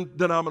within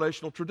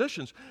denominational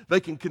traditions. They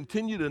can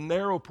continue to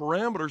narrow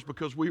parameters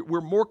because we're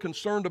more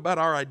concerned about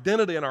our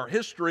identity and our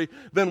history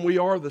than we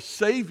are the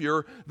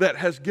Savior that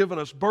has given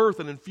us birth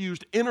and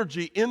infused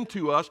energy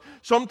into us.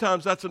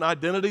 Sometimes that's an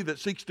identity that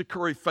seeks to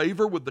curry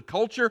favor with the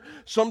culture.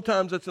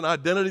 Sometimes it's an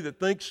identity that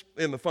thinks,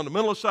 in the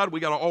fundamentalist side, we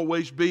got to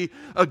always be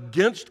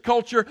against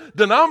culture.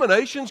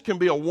 Denominations can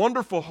be a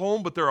wonderful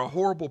home, but they're a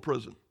horrible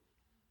prison.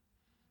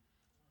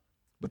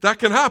 But that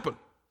can happen,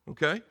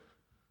 okay?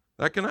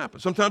 That can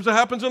happen. Sometimes it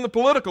happens in the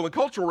political and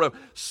cultural realm.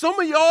 Some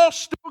of y'all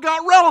still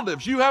got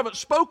relatives you haven't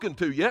spoken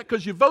to yet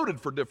because you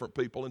voted for different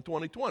people in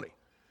 2020.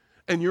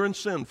 And you're in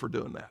sin for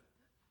doing that.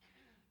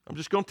 I'm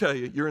just going to tell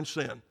you, you're in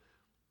sin.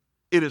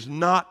 It is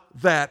not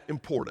that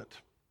important.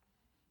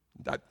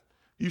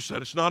 You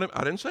said it's not.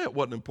 I didn't say it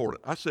wasn't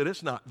important. I said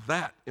it's not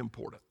that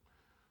important.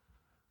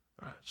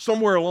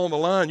 Somewhere along the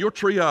line, your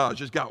triage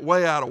has got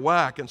way out of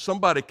whack, and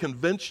somebody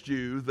convinced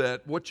you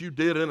that what you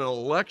did in an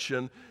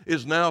election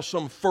is now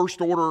some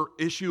first-order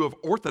issue of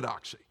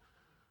orthodoxy.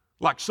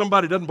 Like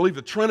somebody doesn't believe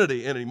the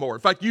Trinity anymore. In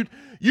fact, you'd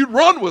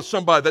run with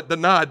somebody that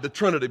denied the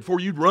Trinity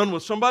before you'd run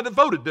with somebody that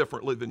voted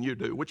differently than you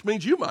do, which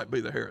means you might be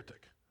the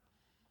heretic.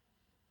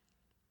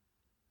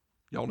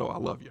 Y'all know I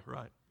love you,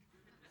 right?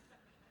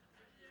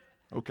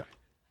 Okay.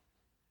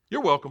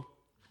 You're welcome.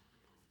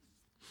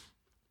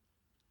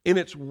 In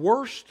its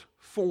worst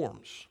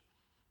forms,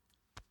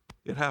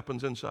 it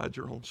happens inside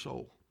your own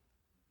soul.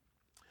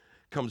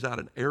 It comes out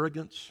in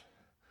arrogance,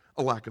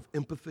 a lack of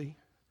empathy,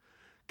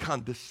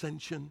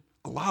 condescension.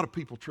 A lot of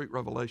people treat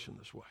Revelation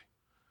this way,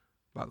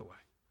 by the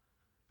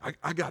way.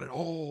 I got it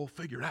all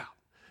figured out.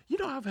 You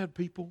know, I've had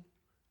people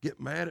get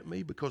mad at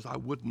me because I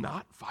would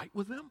not fight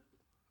with them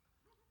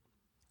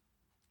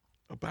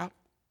about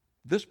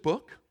this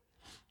book.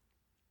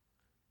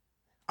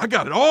 I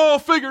got it all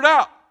figured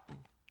out.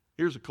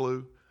 Here's a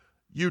clue.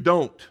 You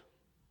don't.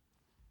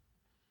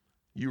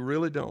 You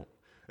really don't.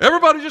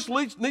 Everybody just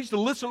needs to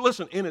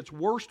listen. In its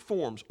worst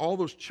forms, all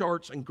those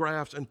charts and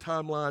graphs and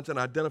timelines and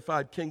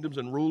identified kingdoms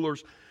and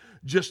rulers,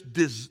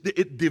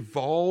 it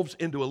devolves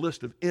into a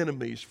list of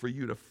enemies for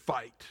you to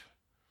fight.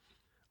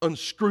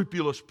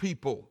 Unscrupulous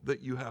people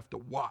that you have to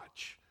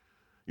watch.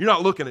 You're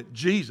not looking at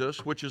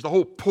Jesus, which is the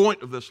whole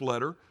point of this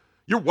letter.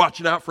 You're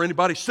watching out for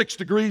anybody 6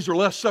 degrees or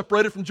less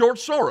separated from George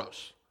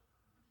Soros.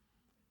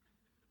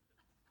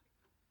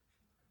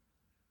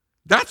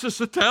 That's a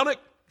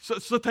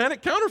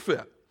satanic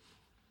counterfeit.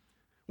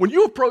 When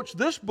you approach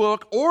this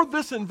book or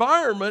this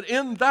environment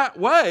in that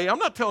way, I'm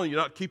not telling you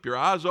not to keep your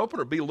eyes open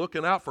or be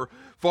looking out for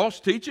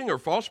false teaching or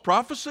false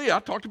prophecy. I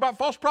talked about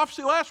false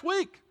prophecy last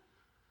week.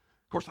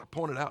 Of course, I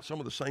pointed out some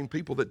of the same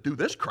people that do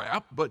this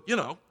crap, but you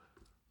know.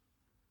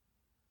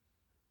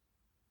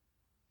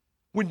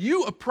 When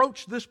you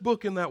approach this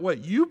book in that way,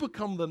 you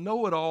become the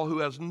know-it-all who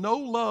has no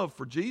love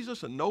for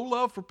Jesus and no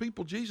love for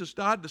people Jesus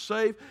died to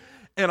save.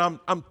 And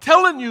I'm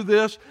telling you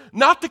this,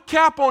 not to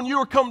cap on you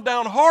or come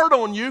down hard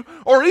on you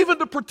or even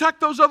to protect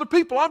those other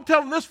people. I'm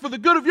telling this for the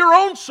good of your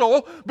own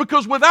soul,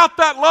 because without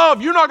that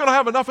love, you're not going to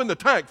have enough in the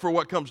tank for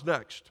what comes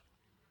next.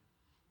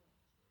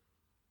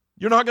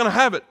 You're not going to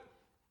have it.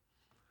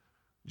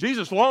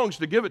 Jesus longs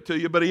to give it to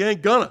you, but he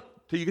ain't gonna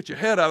till you get your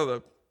head out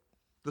of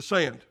the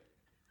sand.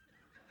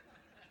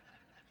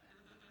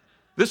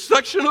 This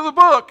section of the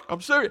book, I'm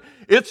serious,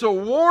 it's a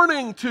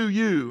warning to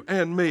you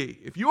and me.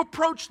 If you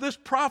approach this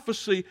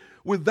prophecy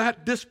with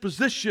that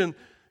disposition,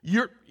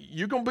 you're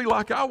going to be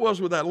like I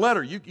was with that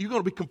letter. You're going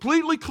to be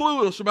completely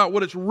clueless about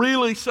what it's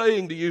really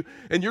saying to you,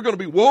 and you're going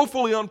to be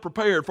woefully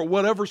unprepared for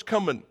whatever's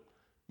coming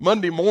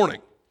Monday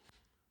morning,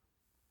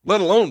 let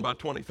alone by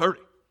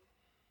 2030.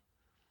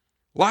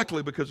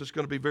 Likely because it's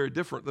going to be very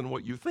different than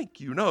what you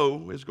think you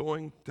know is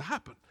going to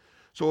happen.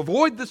 So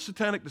avoid this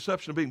satanic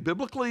deception of being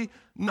biblically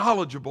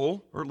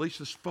knowledgeable, or at least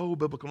this faux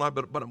biblical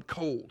knowledge, but I'm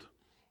cold.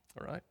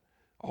 All right?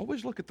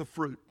 Always look at the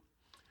fruit.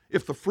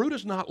 If the fruit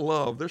is not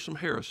love, there's some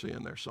heresy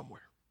in there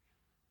somewhere.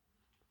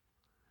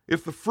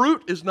 If the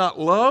fruit is not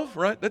love,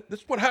 right?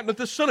 That's what happened at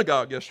this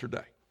synagogue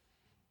yesterday.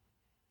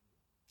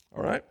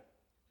 All right?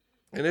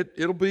 And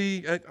it'll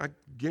be, I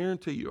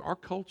guarantee you, our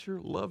culture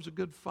loves a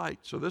good fight.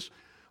 So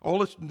all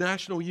this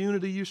national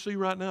unity you see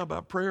right now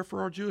about prayer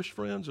for our Jewish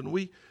friends, and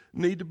we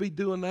need to be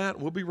doing that.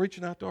 We'll be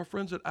reaching out to our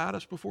friends at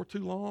Addis before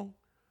too long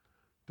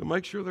to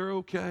make sure they're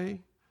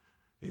okay.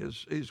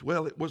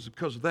 Well, it was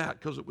because of that,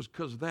 because it was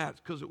because of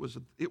that, because it was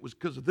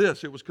because of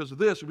this, it was because of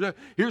this.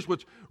 Here's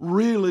what's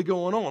really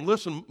going on.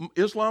 Listen,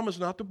 Islam is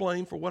not to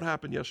blame for what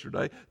happened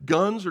yesterday.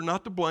 Guns are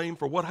not to blame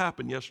for what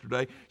happened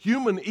yesterday.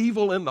 Human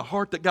evil in the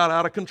heart that got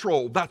out of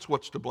control, that's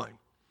what's to blame.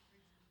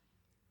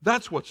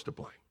 That's what's to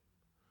blame.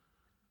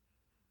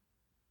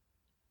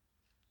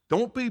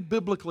 Don't be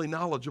biblically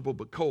knowledgeable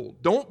but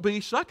cold. Don't be,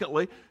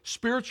 secondly,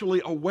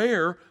 spiritually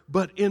aware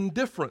but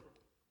indifferent.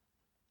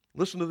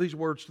 Listen to these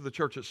words to the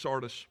church at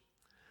Sardis.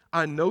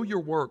 I know your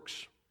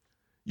works.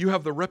 You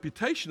have the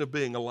reputation of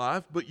being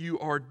alive, but you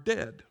are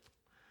dead.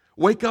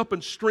 Wake up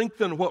and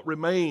strengthen what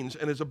remains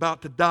and is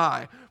about to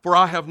die, for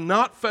I have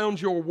not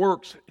found your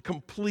works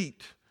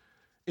complete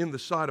in the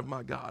sight of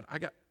my God.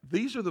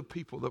 These are the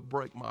people that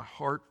break my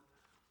heart,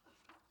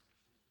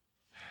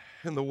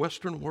 and the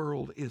Western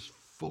world is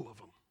full of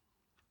them.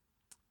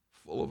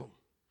 Full of them.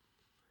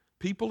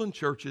 People in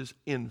churches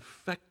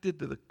infected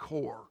to the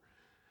core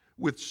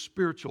with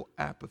spiritual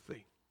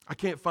apathy. I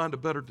can't find a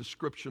better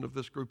description of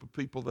this group of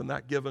people than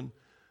that given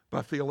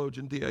by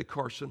theologian D.A.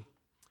 Carson.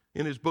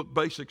 In his book,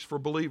 Basics for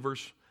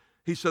Believers,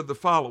 he said the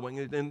following,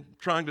 in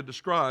trying to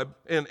describe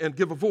and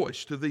give a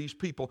voice to these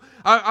people.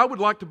 I would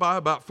like to buy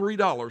about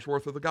 $3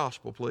 worth of the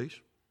gospel, please.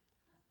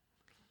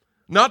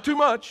 Not too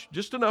much,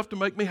 just enough to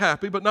make me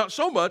happy, but not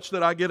so much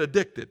that I get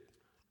addicted.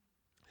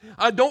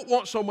 I don't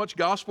want so much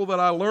gospel that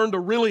I learn to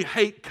really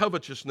hate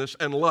covetousness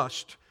and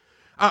lust.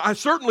 I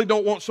certainly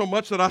don't want so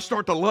much that I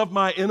start to love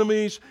my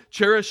enemies,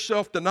 cherish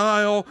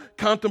self-denial,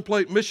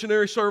 contemplate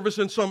missionary service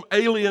in some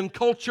alien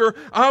culture.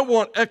 I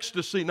want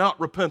ecstasy, not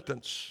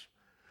repentance.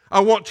 I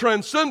want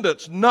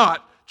transcendence,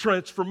 not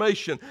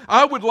transformation.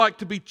 I would like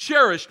to be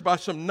cherished by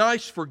some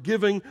nice,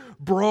 forgiving,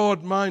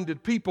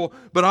 broad-minded people,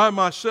 but I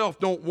myself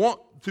don't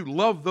want to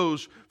love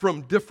those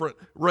from different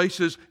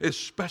races,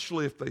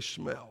 especially if they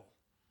smell.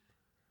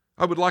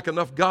 I would like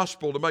enough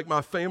gospel to make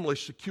my family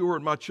secure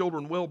and my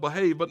children well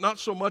behaved, but not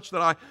so much that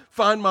I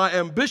find my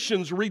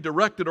ambitions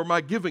redirected or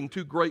my giving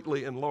too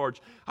greatly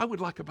enlarged. I would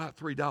like about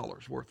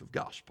 $3 worth of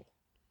gospel.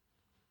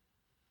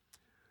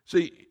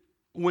 See,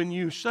 when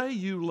you say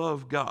you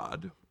love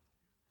God,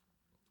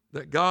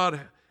 that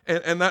God,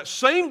 and that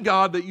same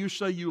God that you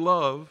say you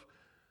love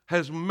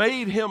has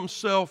made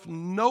himself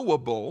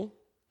knowable,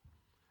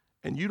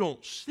 and you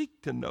don't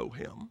seek to know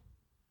him.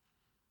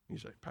 You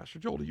say, Pastor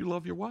Joel, do you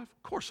love your wife?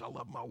 Of course I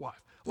love my wife.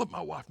 I love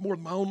my wife more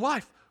than my own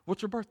life.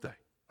 What's her birthday?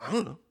 I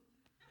don't know.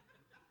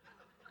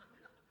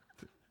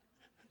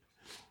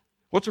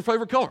 What's her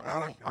favorite color?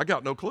 I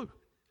got no clue.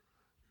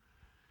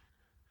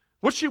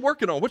 What's she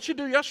working on? What'd she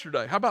do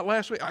yesterday? How about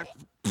last week? I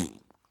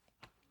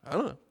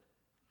don't know.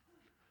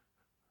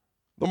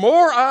 The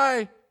more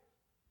I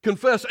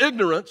confess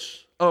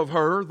ignorance of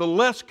her, the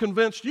less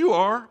convinced you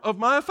are of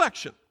my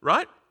affection,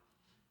 right?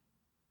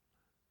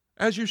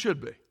 As you should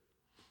be.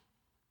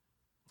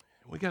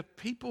 We got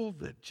people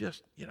that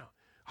just,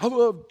 I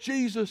love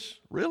Jesus.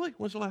 Really?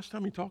 When's the last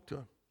time you talked to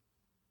him?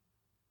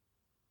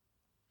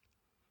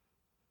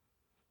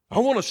 I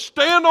want to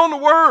stand on the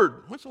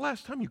word. When's the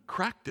last time you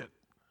cracked it?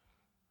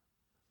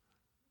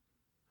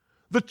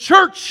 The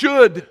church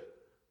should, ...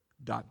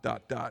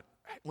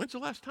 When's the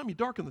last time you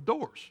darkened the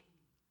doors?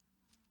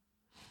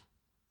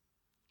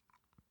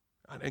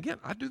 And again,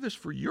 I do this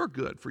for your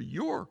good, for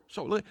your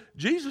soul.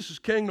 Jesus is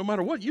king no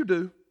matter what you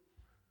do.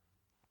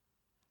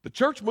 The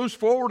church moves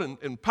forward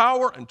in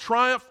power and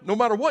triumph no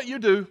matter what you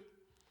do.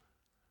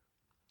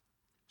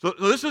 So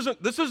this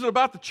isn't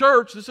about the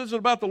church. This isn't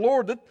about the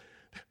Lord.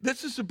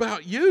 This is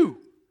about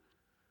you.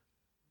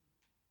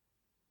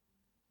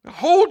 A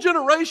whole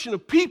generation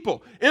of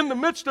people in the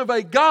midst of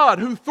a God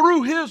who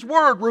through His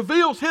Word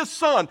reveals His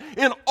Son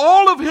in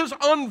all of His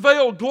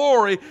unveiled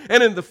glory,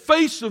 and in the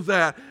face of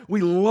that, we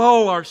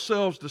lull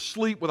ourselves to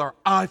sleep with our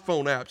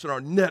iPhone apps and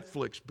our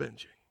Netflix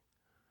binging.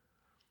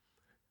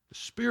 The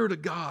Spirit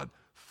of God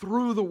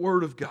through the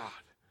Word of God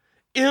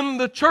in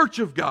the church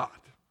of God,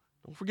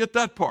 don't forget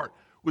that part,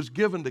 was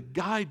given to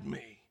guide me.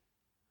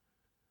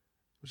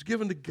 It was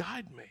given to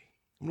guide me.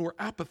 When we're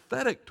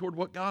apathetic toward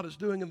what God is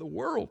doing in the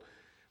world,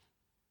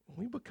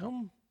 we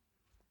become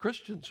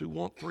Christians who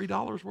want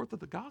 $3 worth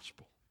of the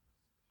gospel.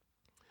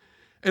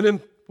 And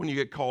then when you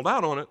get called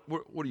out on it,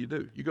 what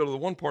do? You go to the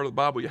one part of the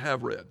Bible you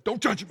have read.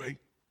 Don't judge me.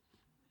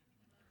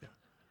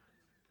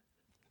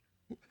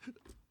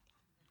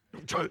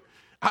 Don't judge.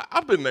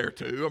 I've been there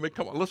too. I mean,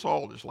 come on, let's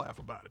all just laugh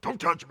about it. Don't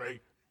judge me.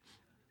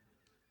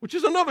 Which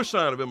is another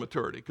sign of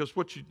immaturity, because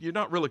you're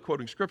not really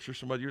quoting Scripture.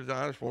 Somebody,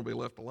 I just want to be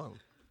left alone.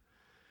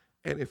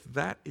 And if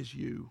that is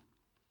you,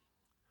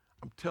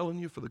 I'm telling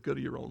you, for the good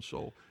of your own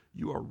soul,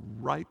 you are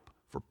ripe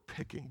for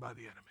picking by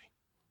the enemy.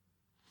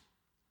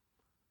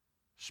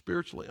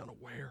 Spiritually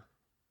unaware,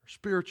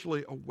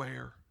 spiritually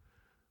aware,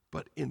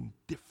 but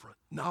indifferent,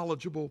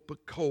 knowledgeable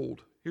but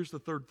cold. Here's the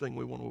third thing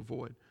we want to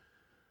avoid.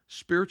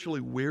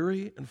 Spiritually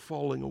weary and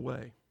falling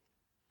away.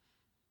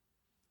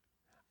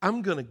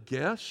 I'm going to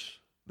guess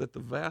that the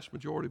vast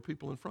majority of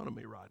people in front of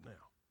me right now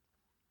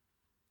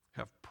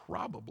have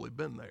probably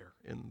been there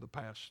in the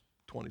past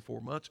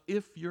 24 months,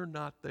 if you're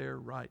not there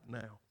right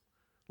now.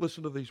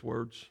 Listen to these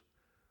words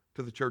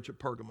to the church at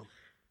Pergamum.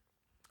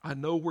 I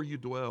know where you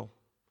dwell,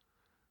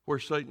 where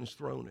Satan's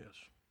throne is.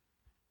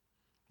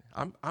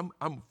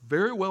 I'm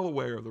very well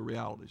aware of the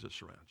realities that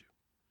surround you.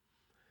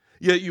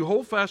 Yet you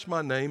hold fast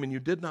my name, and you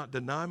did not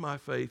deny my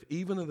faith,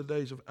 even in the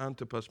days of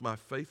Antipas, my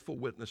faithful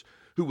witness,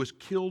 who was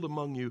killed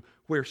among you,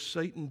 where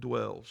Satan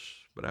dwells.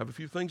 But I have a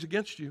few things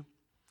against you.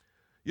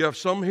 You have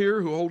some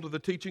here who hold to the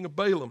teaching of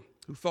Balaam,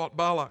 who taught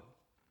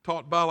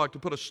Balak to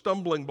put a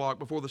stumbling block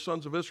before the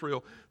sons of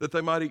Israel, that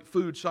they might eat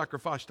food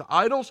sacrificed to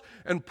idols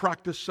and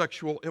practice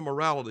sexual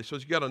immorality. So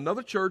you got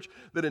another church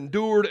that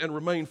endured and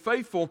remained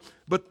faithful,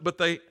 but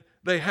they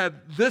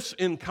had this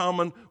in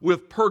common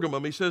with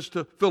Pergamum. He says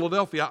to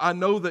Philadelphia, I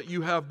know that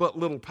you have but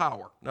little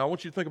power. Now I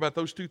want you to think about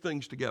those two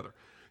things together.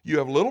 You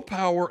have little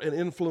power and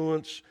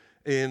influence,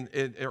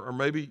 or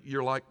maybe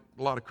you're like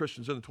a lot of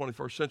Christians in the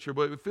 21st century,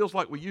 but it feels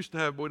like we used to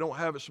have, but we don't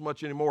have it so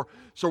much anymore.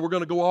 So we're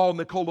going to go all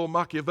Niccolo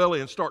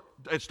Machiavelli and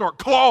start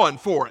clawing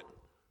for it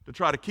to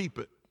try to keep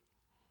it.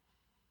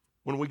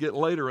 When we get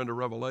later into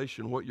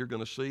Revelation, what you're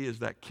going to see is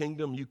that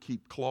kingdom you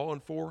keep clawing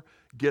for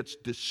gets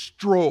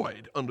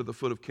destroyed under the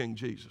foot of King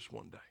Jesus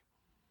one day.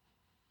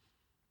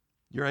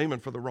 You're aiming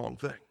for the wrong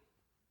thing.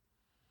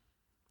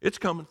 It's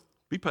coming.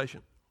 Be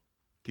patient.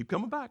 Keep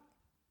coming back.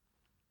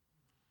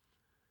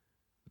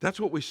 That's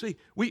what we see.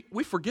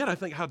 We forget, I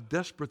think, how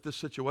desperate this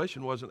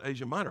situation was in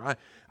Asia Minor.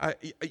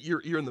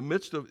 You're in the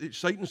midst of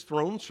Satan's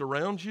throne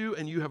surrounds you,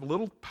 and you have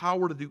little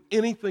power to do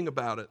anything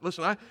about it.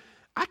 Listen,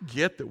 I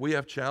get that we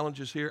have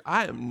challenges here.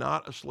 I am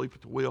not asleep at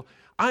the wheel.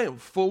 I am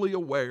fully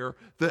aware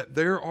that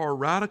there are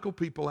radical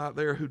people out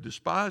there who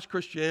despise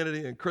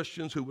Christianity and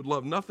Christians who would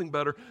love nothing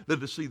better than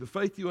to see the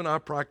faith you and I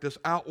practice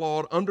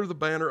outlawed under the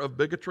banner of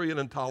bigotry and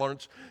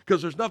intolerance,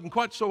 because there's nothing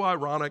quite so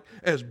ironic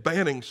as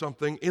banning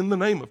something in the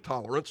name of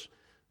tolerance.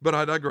 But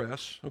I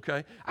digress,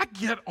 okay? I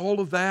get all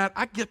of that.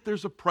 I get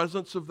there's a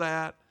presence of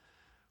that.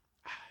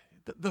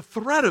 The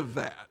threat of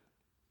that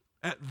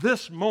at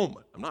this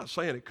moment, I'm not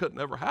saying it couldn't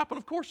ever happen.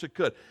 Of course it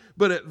could.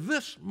 But at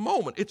this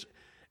moment,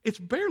 it's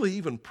barely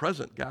even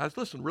present, guys.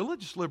 Listen,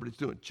 religious liberty is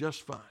doing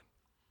just fine.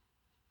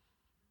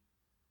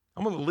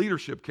 I'm on the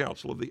leadership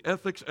council of the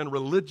Ethics and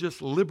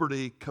Religious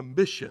Liberty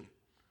Commission.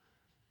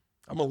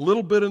 I'm a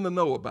little bit in the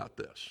know about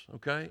this,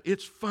 okay?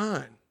 It's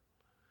fine.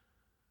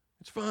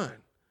 It's fine.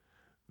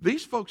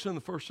 These folks in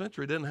the first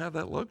century didn't have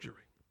that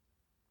luxury.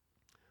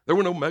 There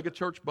were no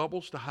megachurch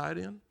bubbles to hide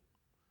in.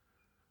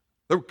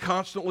 They were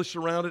constantly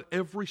surrounded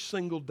every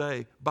single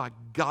day by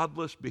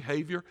godless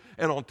behavior.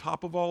 And on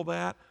top of all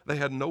that, they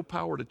had no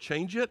power to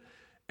change it.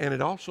 And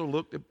it also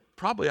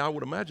I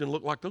would imagine,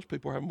 looked like those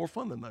people were having more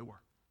fun than they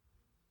were.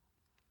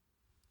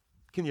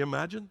 Can you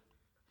imagine?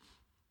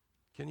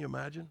 Can you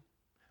imagine?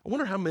 I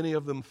wonder how many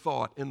of them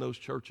thought in those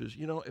churches,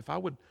 if I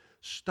would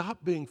stop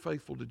being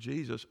faithful to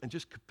Jesus and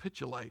just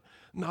capitulate,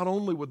 not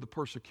only would the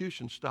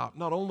persecution stop,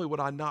 not only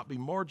would I not be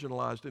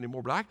marginalized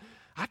anymore, but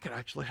I could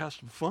actually have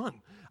some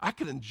fun. I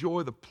could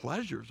enjoy the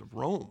pleasures of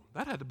Rome.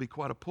 That had to be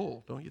quite a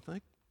pull, don't you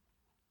think?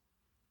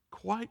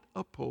 Quite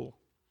a pull.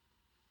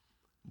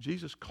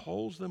 Jesus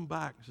calls them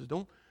back and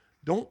says,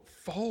 don't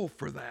fall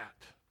for that.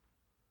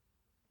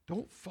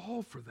 Don't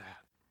fall for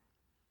that.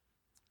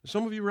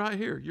 Some of you right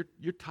here,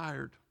 you're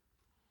tired.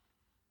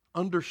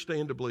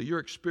 understandably, your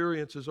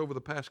experiences over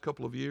the past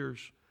couple of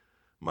years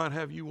might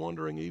have you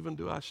wondering even,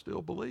 do I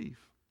still believe?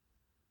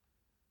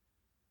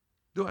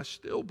 Do I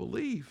still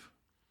believe?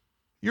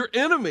 Your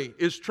enemy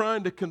is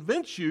trying to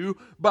convince you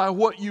by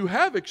what you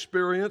have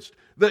experienced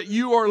that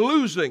you are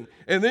losing.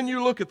 And then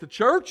you look at the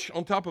church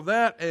on top of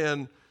that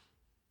and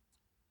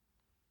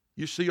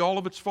you see all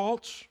of its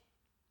faults,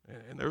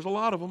 and there's a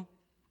lot of them,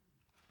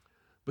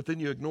 but then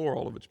you ignore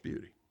all of its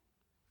beauty.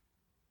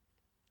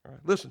 All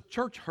right, listen,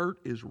 church hurt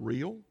is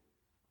real.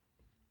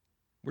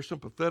 We're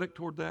sympathetic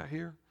toward that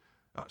here.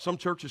 Some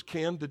churches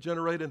can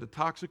degenerate into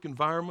toxic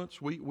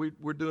environments.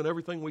 We're doing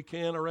everything we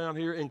can around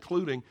here,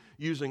 including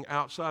using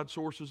outside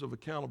sources of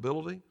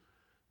accountability,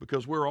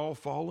 because we're all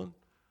fallen,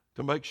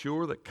 to make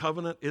sure that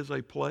Covenant is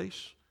a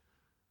place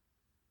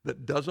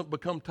that doesn't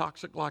become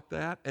toxic like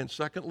that, and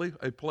secondly,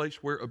 a place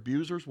where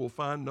abusers will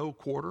find no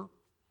quarter.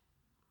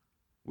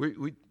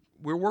 We're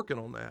working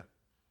on that.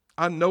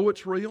 I know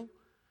it's real.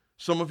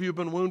 Some of you have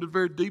been wounded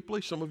very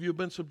deeply. Some of you have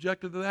been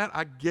subjected to that.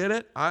 I get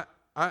it.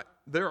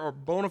 There are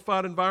bona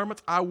fide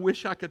environments. I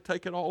wish I could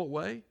take it all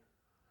away.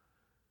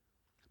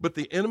 But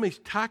the enemy's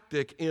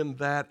tactic in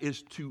that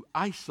is to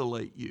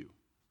isolate you.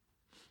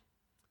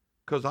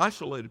 Because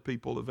isolated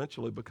people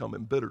eventually become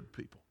embittered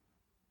people.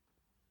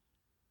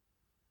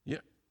 Yeah.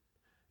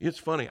 It's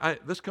funny.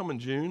 This coming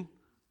June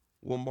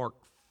will mark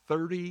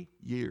 30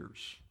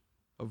 years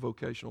of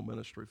vocational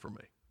ministry for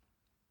me.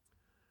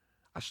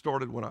 I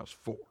started when I was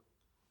 4.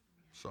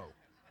 So.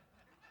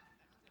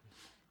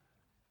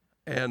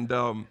 And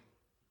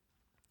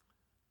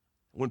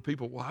when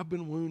people, well, I've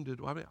been wounded.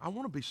 I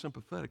want to be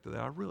sympathetic to that.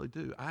 I really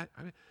do.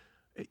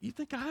 You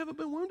think I haven't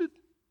been wounded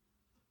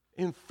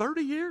in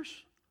 30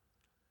 years?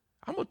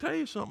 I'm going to tell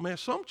you something, man.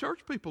 Some church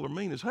people are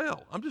mean as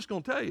hell. I'm just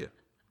going to tell you.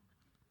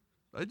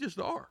 They just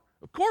are.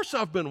 Of course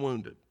I've been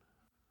wounded.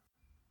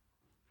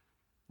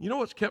 You know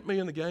what's kept me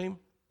in the game?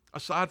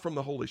 Aside from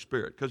the Holy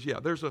Spirit. Because, yeah,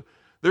 there's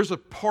a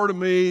part of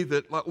me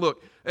that,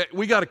 look,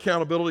 we got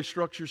accountability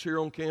structures here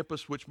on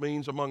campus, which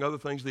means, among other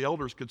things, the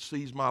elders could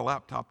seize my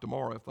laptop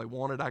tomorrow if they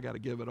wanted. I got to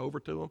give it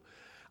over to them.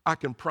 I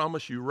can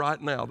promise you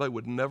right now they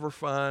would never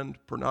find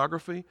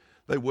pornography.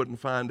 They wouldn't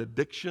find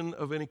addiction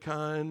of any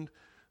kind.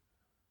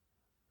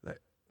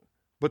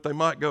 But they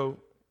might go,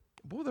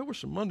 boy, there were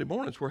some Monday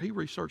mornings where he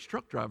researched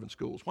truck driving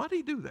schools. Why did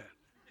he do that?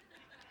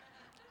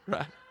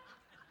 Right?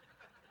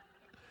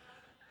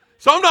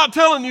 So I'm not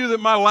telling you that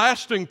my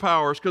lasting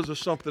power is because of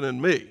something in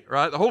me,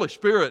 right? The Holy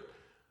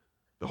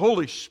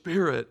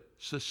Spirit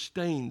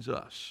sustains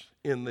us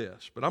in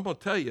this. But I'm going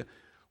to tell you,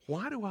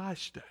 why do I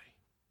stay?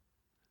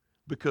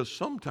 Because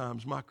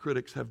sometimes my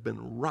critics have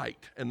been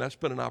right, and that's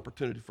been an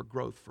opportunity for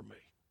growth for me.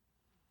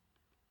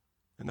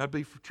 And that'd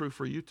be true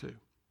for you too.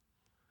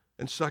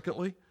 And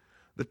secondly,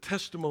 the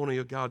testimony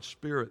of God's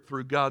Spirit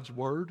through God's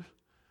Word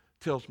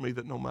tells me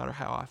that no matter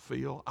how I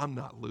feel, I'm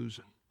not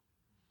losing.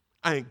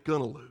 I ain't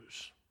going to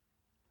lose.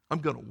 I'm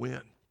going to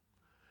win.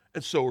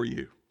 And so are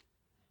you.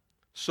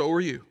 So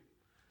are you.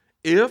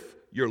 If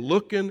you're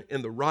looking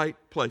in the right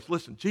place.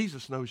 Listen,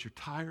 Jesus knows you're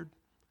tired.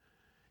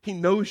 He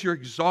knows you're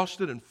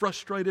exhausted and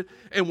frustrated.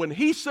 And when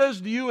He says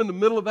to you in the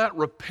middle of that,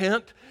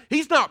 repent,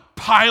 He's not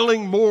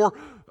piling more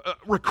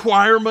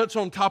requirements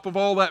on top of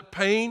all that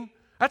pain.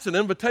 That's an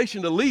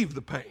invitation to leave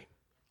the pain.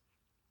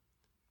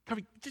 I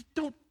mean, just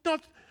don't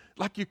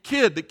like your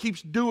kid that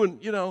keeps doing,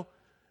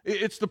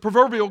 it's the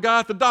proverbial guy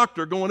at the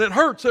doctor going, it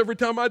hurts every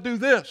time I do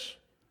this.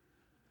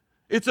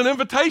 It's an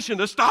invitation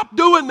to stop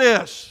doing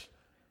this.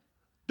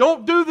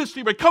 Don't do this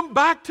to me. Come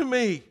back to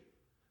me.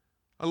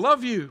 I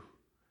love you.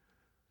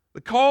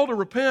 The call to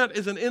repent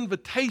is an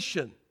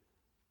invitation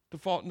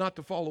to not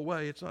to fall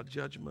away. It's not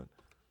judgment.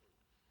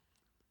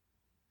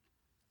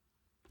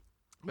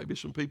 Maybe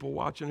some people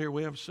watching here,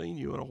 we haven't seen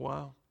you in a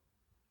while.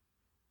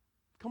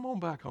 Come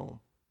on back home.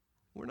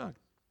 We're not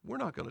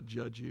going to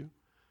judge you.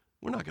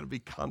 We're not going to be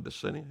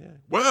condescending. Yeah.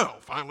 Well,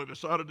 finally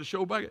decided to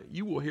show back.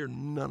 You will hear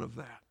none of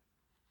that.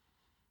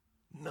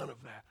 None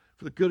of that.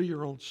 For the good of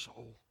your own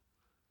soul,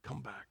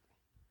 come back.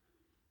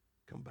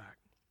 Come back.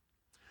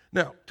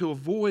 Now, to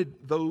avoid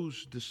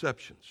those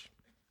deceptions,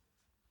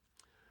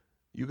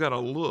 you got to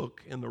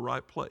look in the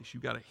right place. You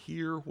got to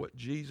hear what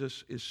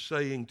Jesus is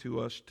saying to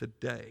us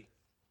today.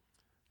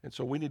 And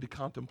so we need to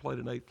contemplate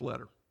an 8th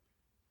letter.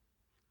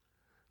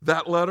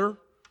 That letter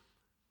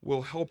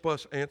will help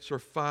us answer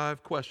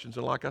 5 questions.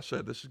 And like I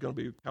said, this is going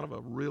to be kind of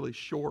a really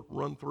short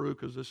run through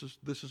because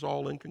this is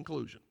all in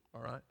conclusion,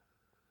 all right?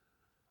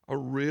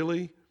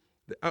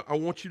 I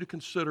want you to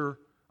consider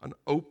an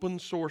open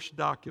source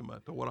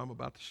document of what I'm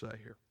about to say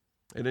here.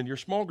 And in your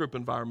small group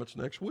environments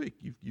next week,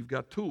 you've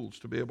got tools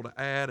to be able to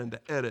add and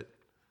to edit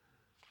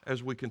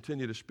as we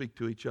continue to speak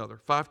to each other.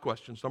 5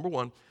 questions. Number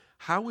 1,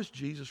 how is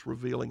Jesus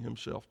revealing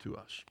Himself to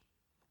us?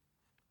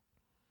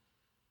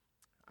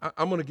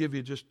 I'm going to give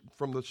you just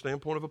from the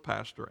standpoint of a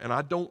pastor, and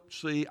I've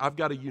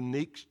got a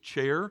unique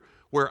chair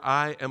where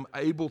I am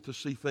able to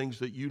see things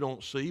that you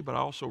don't see, but I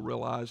also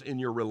realize in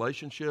your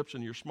relationships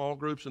and your small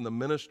groups and the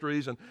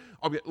ministries, and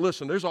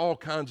listen, there's all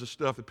kinds of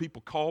stuff that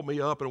people call me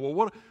up and,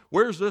 well,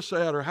 where's this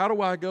at, or how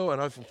do I go?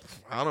 And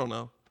I don't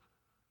know.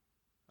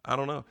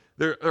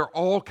 There are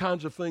all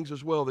kinds of things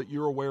as well that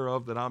you're aware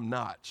of that I'm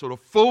not. So to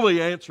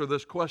fully answer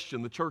this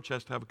question, the church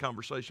has to have a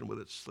conversation with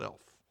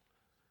itself.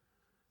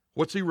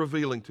 What's he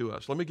revealing to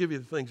us? Let me give you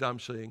the things I'm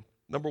seeing.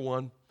 Number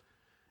one,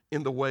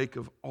 in the wake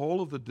of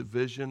all of the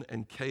division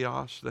and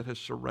chaos that has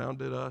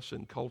surrounded us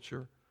in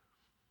culture,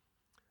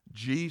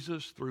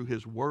 Jesus, through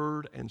his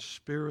word and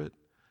spirit,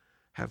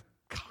 have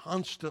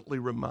constantly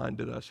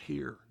reminded us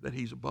here that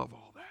he's above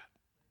all that.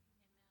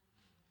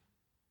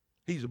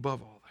 He's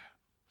above all that.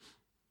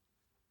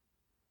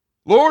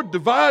 Lord,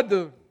 divide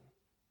the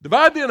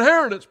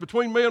inheritance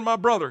between me and my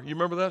brother. You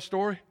remember that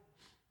story?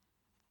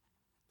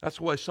 That's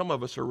the way some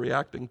of us are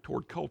reacting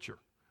toward culture.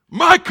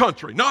 My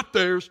country, not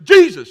theirs.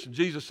 Jesus. And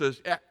Jesus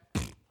says,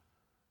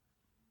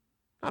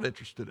 not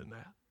interested in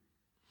that.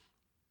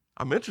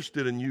 I'm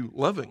interested in you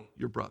loving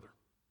your brother.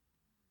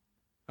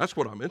 That's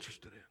what I'm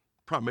interested in,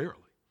 primarily.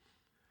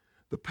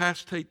 The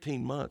past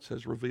 18 months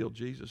has revealed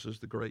Jesus as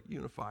the great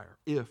unifier,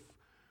 if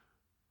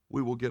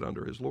we will get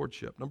under his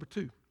lordship. Number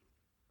two,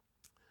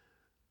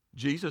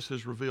 Jesus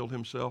has revealed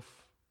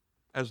himself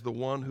as the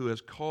one who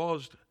has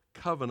caused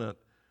covenant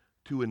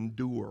to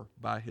endure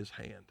by his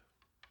hand.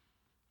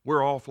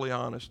 We're awfully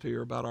honest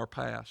here about our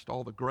past,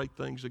 all the great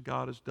things that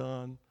God has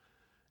done,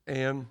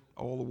 and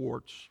all the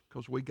warts,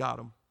 because we got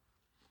them,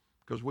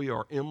 because we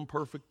are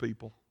imperfect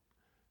people,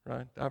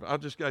 right? I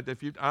just got,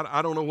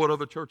 I don't know what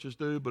other churches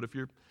do, but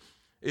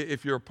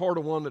if you're a part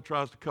of one that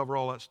tries to cover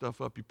all that stuff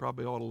up, you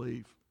probably ought to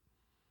leave.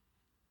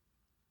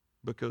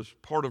 Because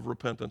part of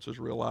repentance is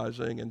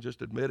realizing and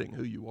just admitting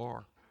who you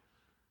are.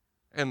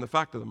 And the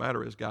fact of the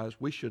matter is, guys,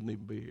 we shouldn't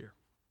even be here.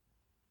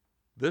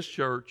 This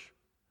church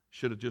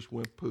should have just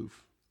went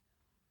poof.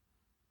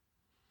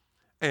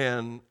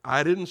 And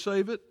I didn't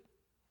save it.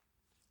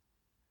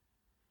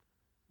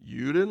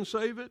 You didn't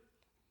save it.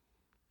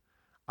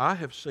 I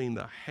have seen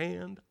the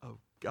hand of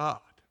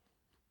God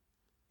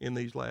in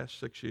these last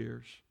 6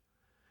 years.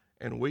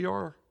 And we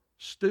are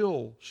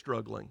still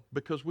struggling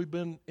because we've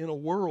been in a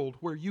world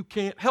where you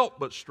can't help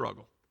but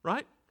struggle,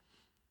 right?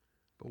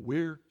 But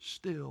we're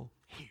still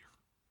here.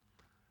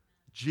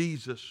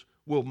 Jesus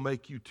will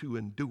make you to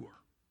endure.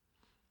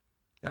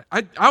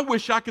 I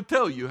wish I could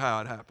tell you how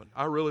it happened.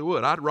 I really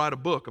would. I'd write a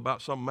book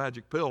about some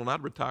magic pill and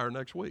I'd retire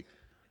next week.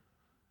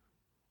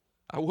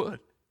 I would.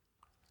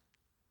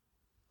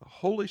 The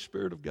Holy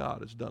Spirit of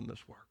God has done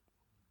this work,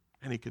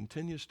 and he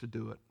continues to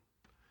do it.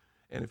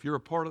 And if you're a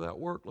part of that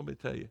work, let me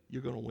tell you,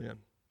 you're going to win.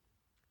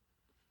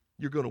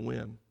 You're going to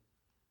win.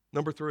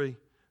 Number three,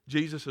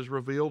 Jesus has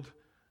revealed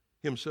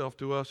himself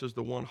to us as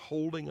the one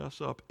holding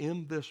us up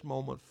in this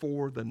moment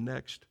for the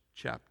next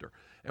chapter.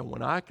 And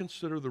when I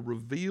consider the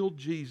revealed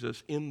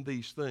Jesus in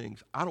these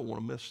things, I don't want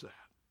to miss that.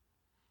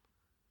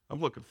 I'm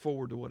looking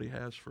forward to what he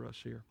has for us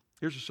here.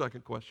 Here's the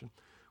second question.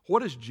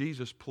 What is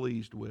Jesus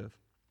pleased with?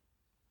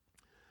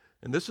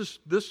 And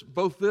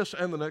both this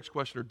and the next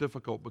question are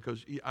difficult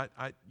because you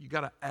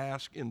got to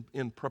ask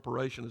in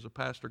preparation as a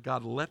pastor,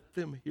 God, let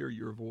them hear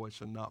your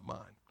voice and not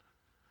mine.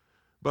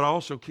 But I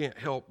also can't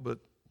help but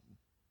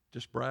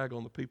just brag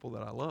on the people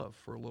that I love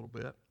for a little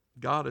bit.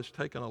 God has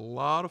taken a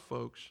lot of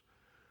folks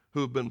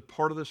who have been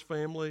part of this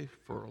family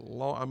for a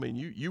long,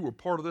 you were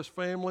part of this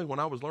family when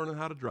I was learning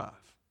how to drive,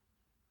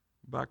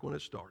 back when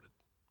it started.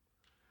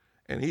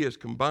 And he has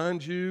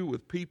combined you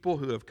with people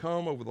who have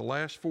come over the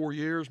last 4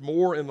 years,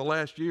 more in the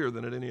last year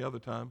than at any other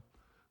time,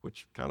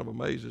 which kind of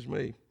amazes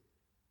me.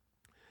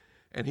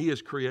 And he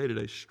has created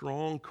a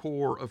strong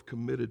core of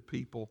committed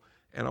people.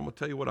 And I'm going to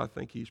tell you what I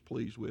think he's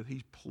pleased with.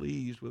 He's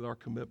pleased with our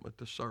commitment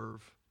to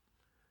serve.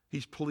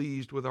 He's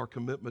pleased with our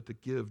commitment to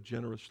give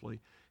generously.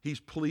 He's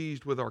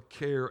pleased with our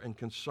care and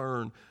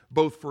concern,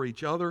 both for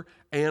each other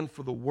and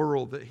for the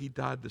world that he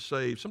died to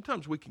save.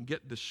 Sometimes we can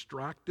get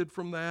distracted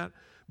from that,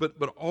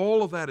 but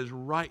all of that is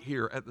right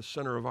here at the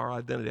center of our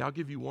identity. I'll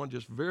give you one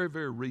just very,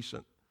 very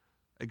recent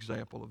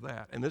example of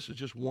that. And this is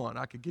just one.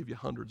 I could give you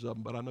hundreds of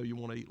them, but I know you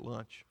want to eat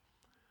lunch.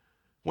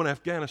 When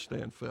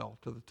Afghanistan fell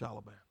to the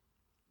Taliban,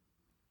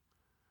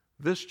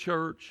 this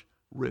church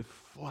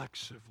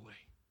reflexively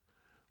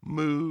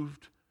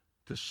moved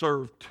to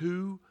serve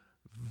two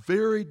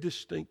very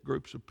distinct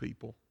groups of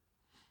people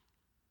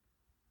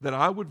that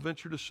I would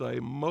venture to say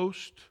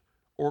most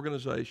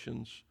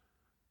organizations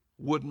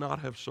would not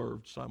have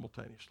served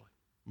simultaneously.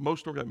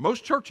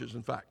 Most churches,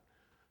 in fact,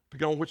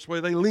 depending on which way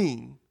they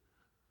lean,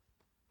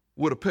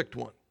 would have picked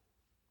one.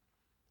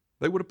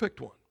 They would have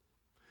picked one.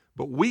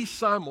 But we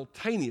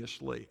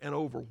simultaneously and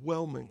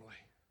overwhelmingly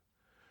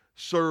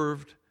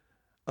served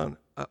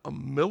a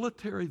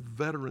military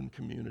veteran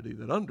community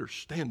that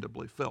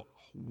understandably felt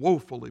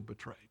woefully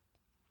betrayed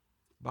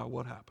by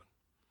what happened,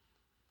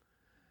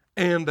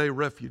 and a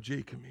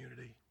refugee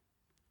community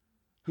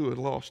who had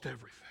lost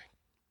everything.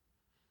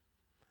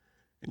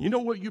 And you know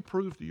what you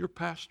proved to your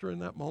pastor in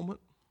that moment?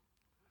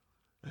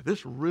 That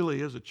this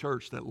really is a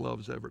church that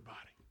loves everybody.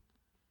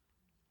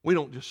 We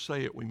don't just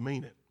say it, we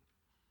mean it.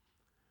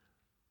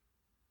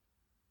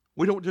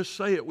 We don't just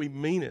say it, we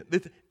mean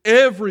it.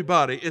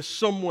 Everybody is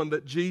someone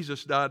that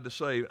Jesus died to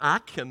save. I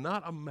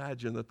cannot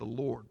imagine that the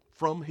Lord,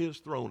 from his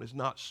throne, is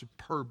not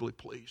superbly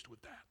pleased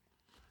with that.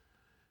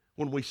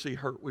 When we see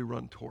hurt, we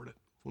run toward it.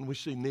 When we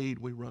see need,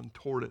 we run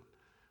toward it.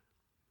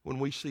 When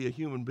we see a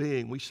human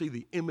being, we see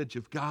the image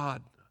of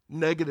God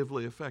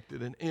negatively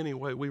affected in any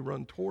way, we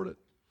run toward it.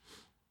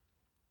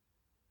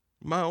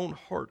 My own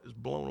heart is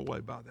blown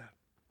away by that.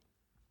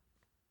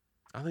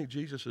 I think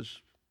Jesus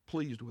is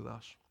pleased with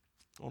us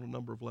on a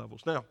number of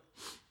levels. Now,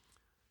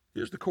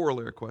 here's the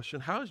corollary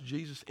question. How is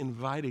Jesus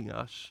inviting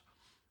us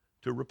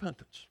to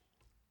repentance?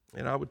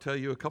 And I would tell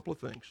you a couple of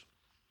things.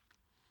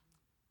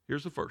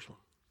 Here's the first one.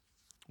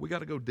 We got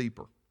to go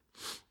deeper.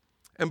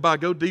 And by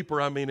go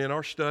deeper, I mean in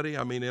our study,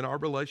 I mean in our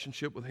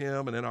relationship with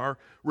him and in our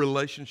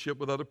relationship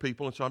with other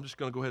people. And so I'm just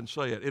going to go ahead and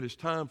say it. It is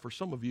time for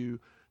some of you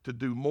to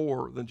do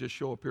more than just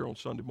show up here on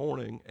Sunday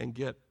morning and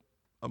get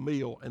a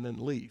meal and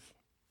then leave.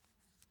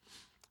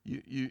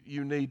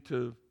 You need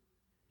to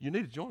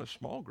join a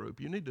small group.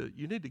 You need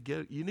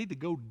to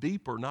go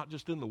deeper, not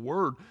just in the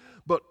Word,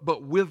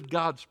 but with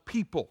God's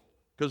people.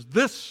 Because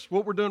this,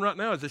 what we're doing right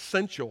now, is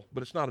essential,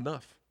 but it's not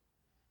enough.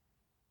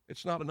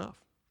 It's not enough.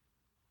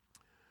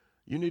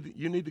 You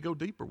need to go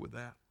deeper with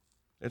that.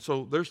 And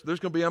so there's going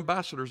to be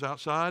ambassadors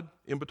outside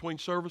in between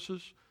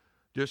services.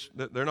 We're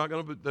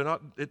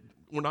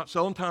not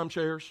selling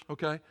timeshares,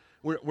 okay?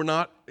 We're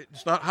not.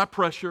 It's not high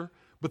pressure,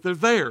 but they're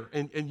there,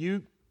 and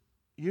you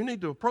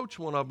need to approach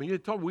one of them. You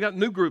need to talk. We got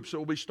new groups that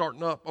will be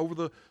starting up over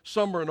the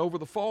summer and over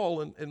the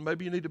fall, and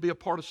maybe you need to be a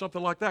part of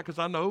something like that, because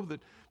I know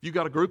that you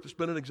got a group that's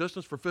been in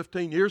existence for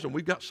 15 years, and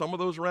we've got some of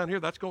those around here.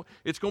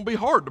 It's going to be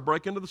hard to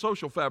break into the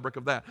social fabric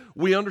of that.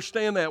 We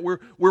understand that. We're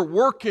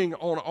working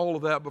on all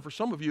of that, but for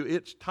some of you,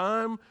 it's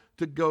time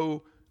to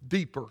go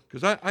deeper.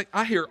 Because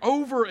I hear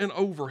over and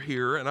over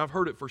here, and I've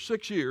heard it for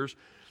 6 years,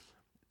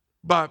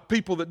 by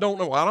people that don't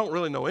know. I don't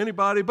really know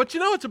anybody, but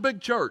it's a big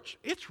church.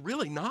 It's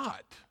really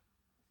not.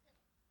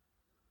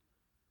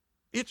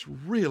 It's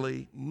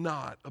really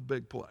not a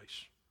big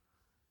place,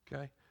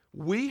 okay?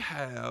 We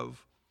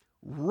have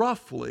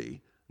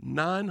roughly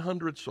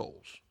 900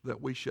 souls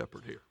that we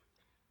shepherd here.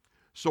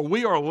 So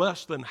we are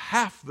less than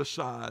half the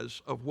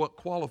size of what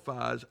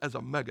qualifies as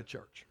a mega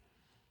church,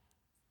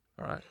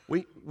 all right?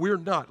 We're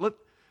not.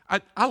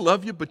 I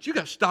love you, but you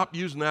got to stop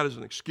using that as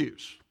an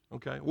excuse,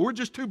 okay? We're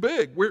just too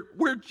big.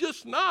 We're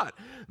just not.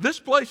 This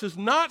place is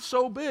not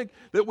so big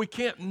that we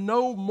can't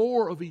know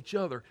more of each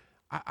other.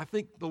 I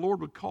think the Lord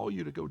would call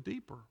you to go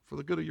deeper for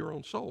the good of your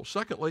own soul.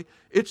 Secondly,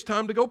 it's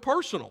time to go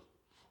personal.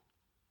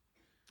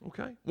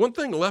 Okay? One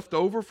thing left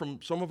over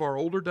from some of our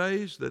older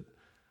days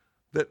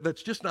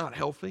that's just not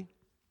healthy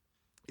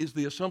is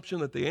the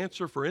assumption that the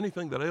answer for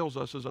anything that ails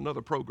us is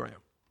another program.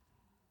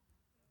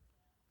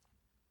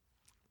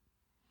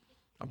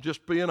 I'm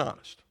just being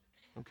honest.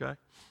 Okay?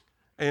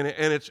 And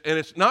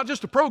it's not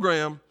just a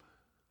program,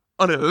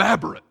 an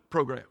elaborate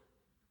program.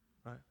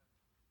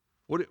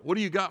 What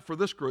do you got for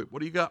this group?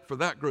 What do you got for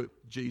that group?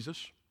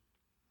 Jesus.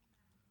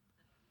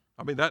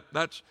 I mean,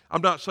 that's.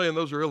 I'm not saying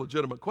those are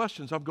illegitimate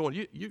questions. I'm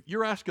going,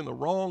 you're asking the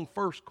wrong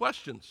first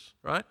questions,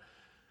 right?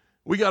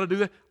 We got to do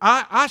that.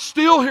 I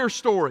still hear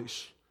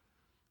stories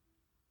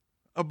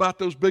about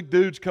those big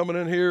dudes coming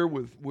in here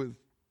with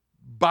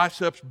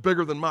biceps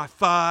bigger than my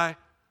thigh,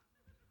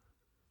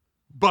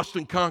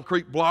 busting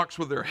concrete blocks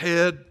with their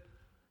head,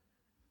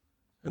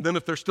 and then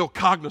if they're still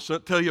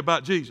cognizant, tell you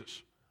about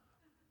Jesus.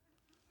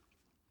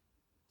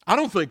 I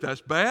don't think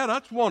that's bad.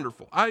 That's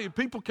wonderful.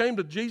 People came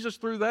to Jesus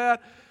through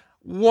that.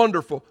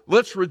 Wonderful.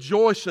 Let's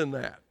rejoice in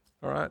that.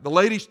 All right. The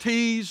ladies'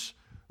 tees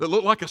that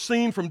look like a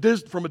scene from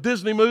a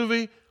Disney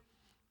movie.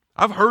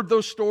 I've heard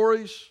those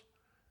stories.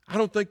 I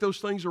don't think those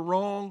things are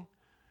wrong.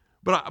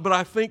 But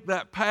I think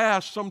that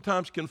past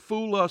sometimes can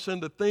fool us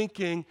into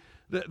thinking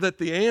that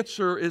the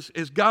answer is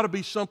got to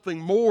be something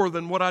more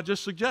than what I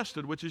just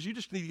suggested, which is you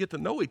just need to get to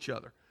know each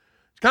other.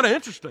 It's kind of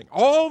interesting.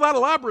 All that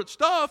elaborate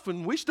stuff,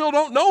 and we still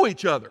don't know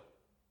each other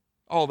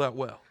all that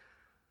well.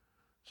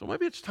 So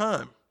maybe it's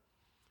time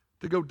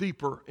to go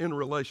deeper in a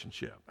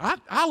relationship.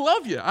 I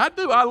love you. I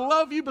do. I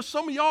love you, but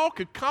some of y'all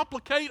could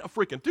complicate a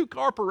freaking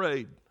 2-car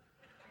parade.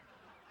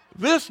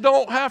 This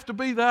don't have to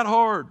be that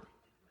hard.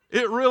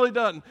 It really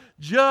doesn't.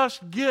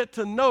 Just get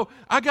to know.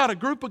 I got a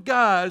group of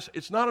guys.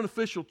 It's not an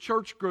official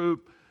church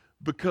group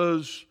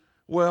because,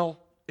 well,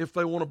 if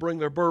they want to bring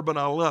their bourbon,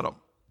 I'll let them.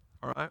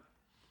 All right?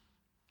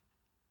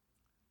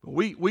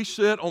 We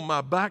sit on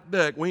my back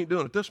deck. We ain't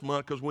doing it this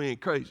month because we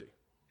ain't crazy.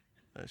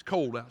 It's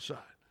cold outside.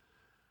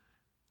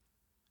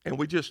 And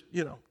we just,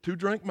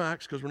 2-drink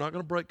max because we're not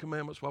going to break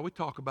commandments while we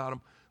talk about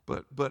them.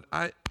 But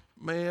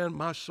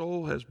my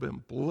soul has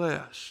been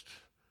blessed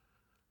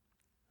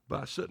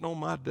by sitting on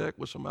my deck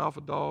with some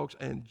alpha dogs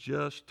and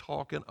just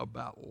talking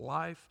about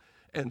life.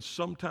 And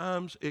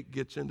sometimes it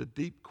gets into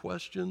deep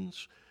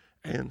questions.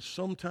 And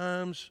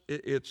sometimes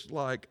it's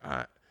like,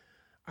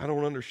 I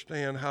don't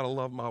understand how to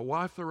love my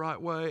wife the right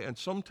way. And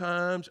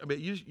sometimes,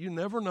 you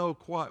never know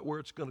quite where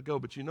it's going to go.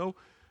 But you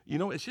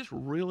know, it's just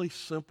really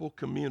simple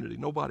community.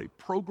 Nobody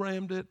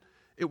programmed it.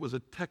 It was a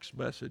text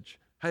message.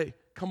 Hey,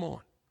 come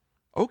on.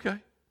 Okay,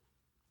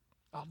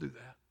 I'll do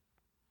that.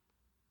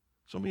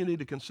 Some of you need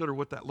to consider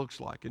what that looks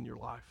like in your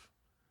life.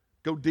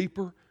 Go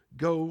deeper,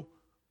 go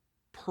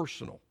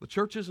personal. The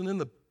church isn't in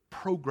the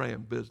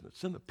program business.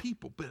 It's in the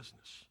people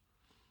business.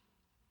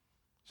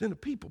 It's in the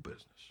people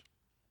business.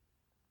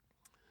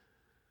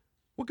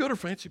 We'll go to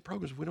fancy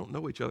programs if we don't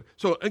know each other.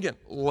 So again,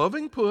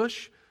 loving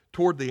push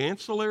toward the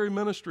ancillary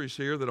ministries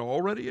here that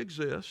already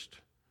exist.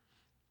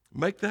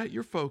 Make that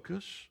your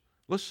focus.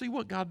 Let's see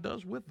what God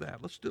does with that.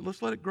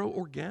 Let's let it grow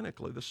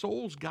organically. The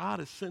souls God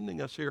is sending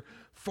us here,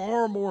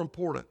 far more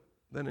important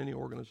than any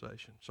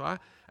organization. So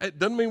it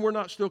doesn't mean we're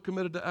not still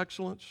committed to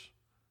excellence,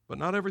 but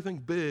not everything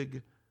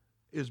big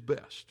is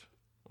best.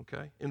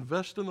 Okay?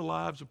 Invest in the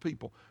lives of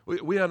people.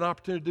 We had an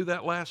opportunity to do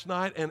that last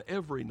night and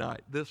every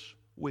night this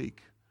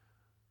week.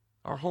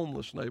 Our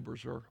homeless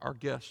neighbors are our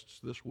guests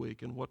this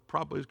week in what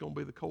probably is going to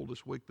be the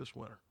coldest week this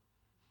winter.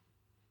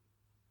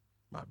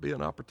 Might be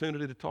an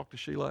opportunity to talk to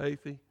Sheila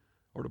Athey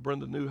or to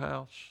Brenda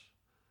Newhouse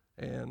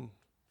and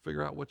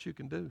figure out what you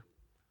can do.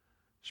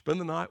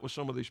 Spend the night with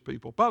some of these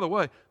people. By the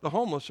way, the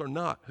homeless are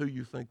not who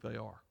you think they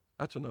are.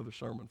 That's another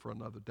sermon for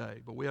another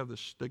day. But we have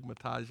this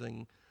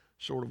stigmatizing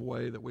sort of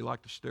way that we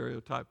like to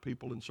stereotype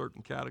people in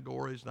certain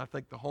categories. And I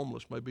think the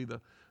homeless may be the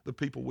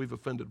people we've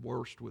offended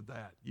worst with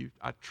that.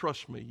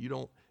 Trust me,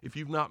 if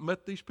you've not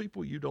met these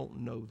people, you don't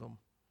know them.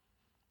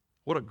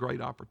 What a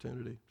great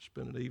opportunity.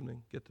 Spend an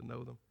evening, get to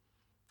know them.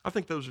 I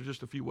think those are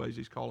just a few ways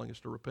he's calling us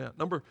to repent.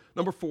 Number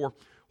 4,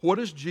 what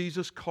is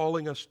Jesus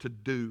calling us to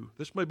do?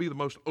 This may be the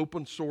most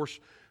open source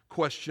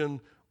question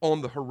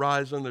on the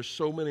horizon. There's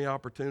so many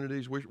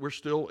opportunities. We're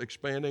still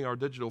expanding our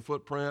digital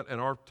footprint,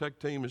 and our tech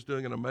team is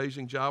doing an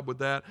amazing job with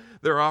that.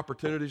 There are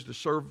opportunities to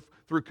serve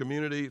through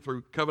community,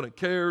 through Covenant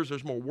Cares.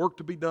 There's more work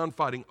to be done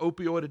fighting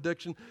opioid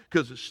addiction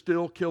because it's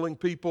still killing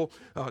people.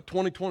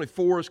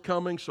 2024 is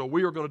coming, so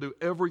we are going to do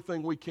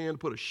everything we can to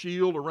put a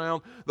shield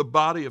around the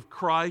body of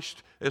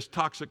Christ as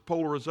toxic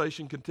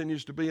polarization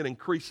continues to be an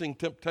increasing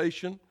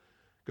temptation,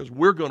 because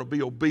we're going to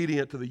be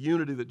obedient to the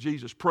unity that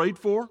Jesus prayed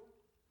for.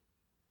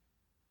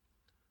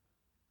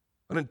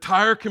 An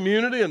entire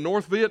community in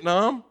North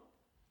Vietnam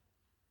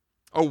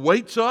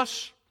awaits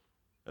us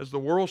as the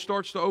world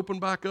starts to open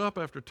back up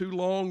after 2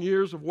 long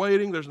years of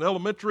waiting. There's an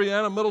elementary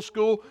and a middle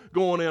school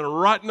going in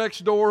right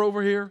next door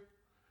over here.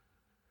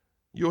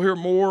 You'll hear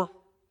more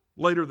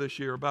later this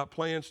year about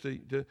plans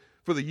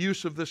for the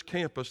use of this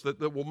campus that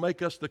will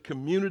make us the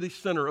community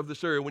center of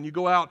this area. When you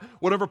go out,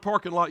 whatever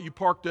parking lot you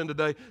parked in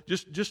today,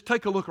 just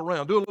take a look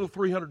around. Do a little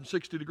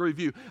 360-degree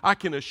view. I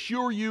can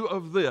assure you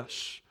of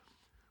this.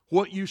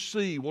 What you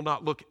see will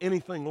not look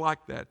anything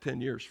like that 10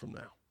 years from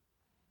now.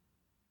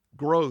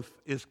 Growth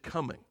is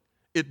coming.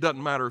 It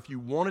doesn't matter if you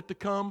want it to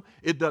come.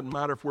 It doesn't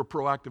matter if we're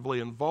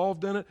proactively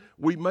involved in it.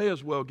 We may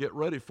as well get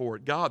ready for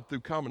it. God,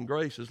 through common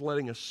grace, is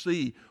letting us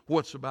see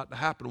what's about to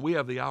happen. We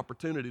have the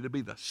opportunity to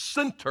be the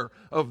center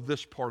of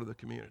this part of the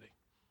community.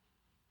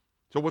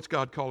 So what's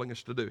God calling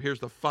us to do? Here's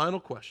the final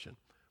question,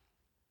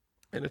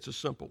 and it's a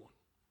simple one.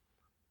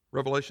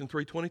 Revelation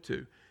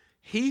 3:22.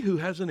 He who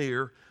has an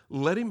ear,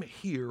 let him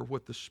hear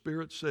what the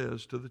Spirit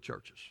says to the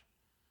churches.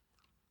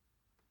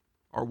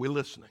 Are we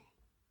listening?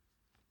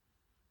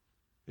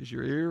 Is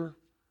your ear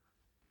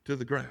to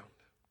the ground?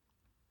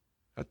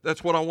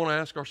 That's what I want to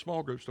ask our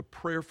small groups to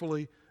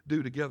prayerfully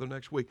do together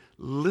next week.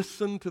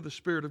 Listen to the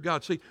Spirit of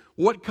God. See,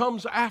 what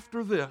comes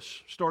after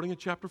this, starting in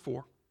chapter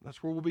 4,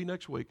 that's where we'll be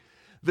next week,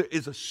 there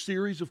is a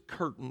series of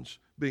curtains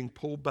being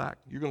pulled back.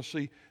 You're going to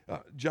see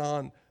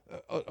John,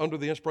 under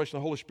the inspiration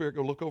of the Holy Spirit,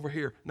 go look over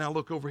here, now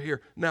look over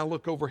here, now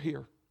look over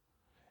here.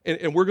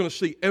 And we're going to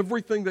see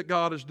everything that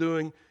God is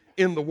doing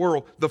in the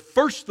world. The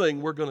first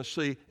thing we're going to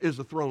see is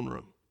the throne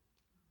room.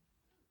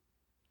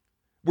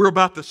 We're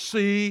about to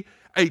see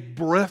a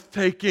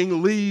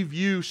breathtaking, leave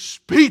you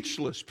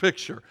speechless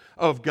picture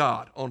of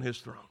God on His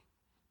throne.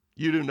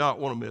 You do not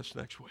want to miss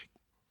next week.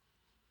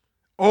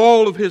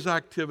 All of His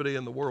activity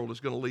in the world is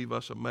going to leave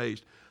us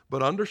amazed.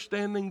 But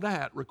understanding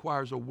that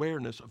requires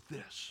awareness of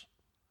this.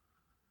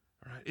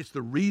 All right? It's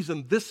the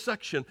reason this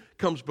section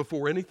comes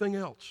before anything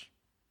else.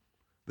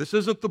 This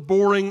isn't the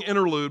boring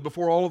interlude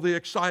before all of the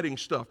exciting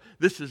stuff.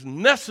 This is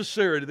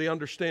necessary to the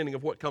understanding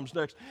of what comes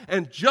next.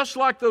 And just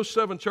like those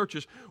 7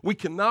 churches, we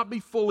cannot be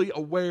fully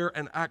aware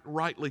and act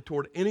rightly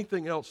toward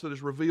anything else that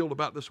is revealed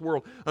about this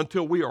world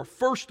until we are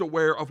first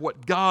aware of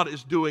what God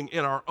is doing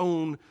in our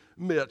own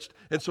midst.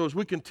 And so as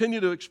we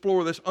continue to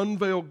explore this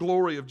unveiled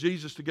glory of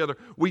Jesus together,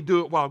 we do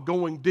it while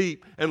going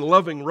deep and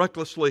loving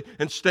recklessly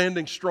and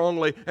standing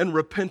strongly and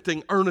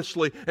repenting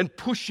earnestly and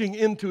pushing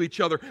into each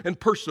other and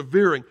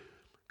persevering,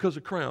 because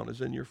a crown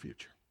is in your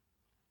future.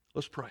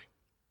 Let's pray.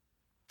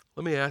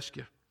 Let me ask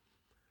you,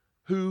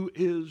 who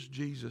is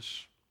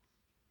Jesus?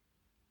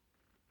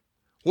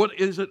 What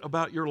is it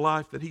about your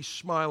life that He's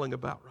smiling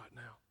about right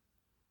now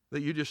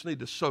that you just need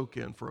to soak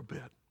in for a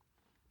bit?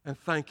 and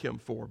thank Him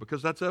for,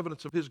 because that's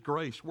evidence of His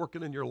grace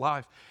working in your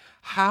life.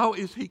 How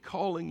is He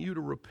calling you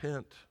to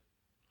repent?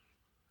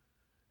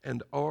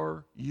 And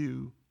are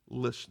you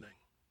listening?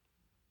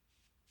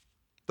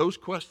 Those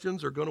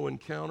questions are going to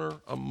encounter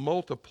a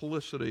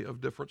multiplicity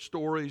of different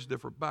stories,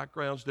 different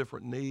backgrounds,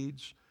 different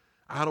needs.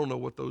 I don't know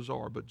what those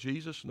are, but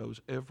Jesus knows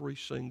every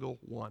single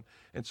one.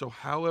 And so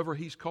however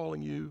He's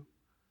calling you,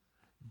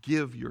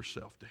 give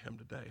yourself to Him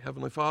today.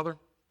 Heavenly Father,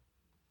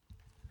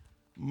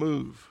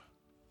 move.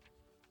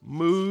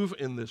 Move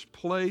in this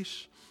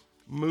place.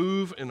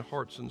 Move in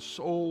hearts and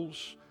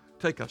souls.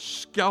 Take a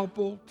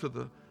scalpel to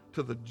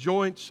the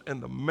joints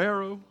and the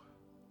marrow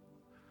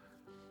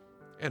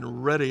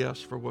and ready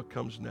us for what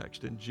comes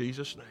next. In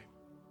Jesus' name,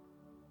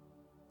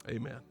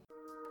 amen.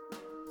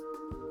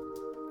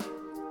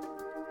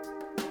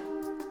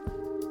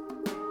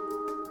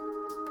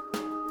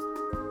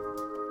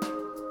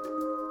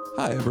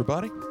 Hi,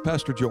 everybody.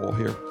 Pastor Joel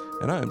here,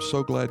 and I am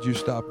so glad you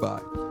stopped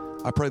by.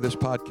 I pray this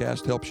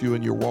podcast helps you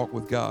in your walk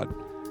with God.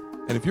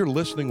 And if you're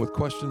listening with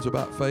questions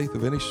about faith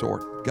of any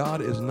sort,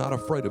 God is not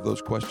afraid of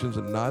those questions,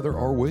 and neither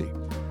are we.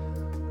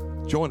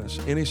 Join us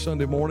any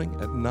Sunday morning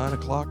at 9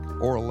 o'clock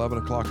or 11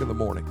 o'clock in the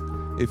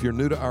morning. If you're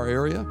new to our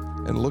area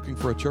and looking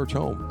for a church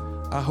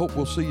home, I hope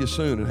we'll see you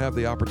soon and have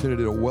the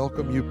opportunity to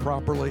welcome you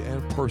properly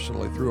and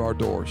personally through our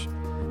doors.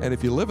 And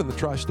if you live in the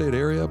tri-state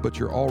area, but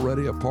you're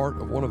already a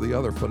part of one of the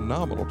other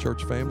phenomenal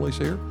church families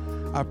here,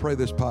 I pray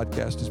this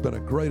podcast has been a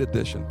great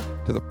addition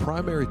to the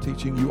primary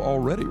teaching you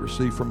already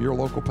receive from your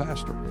local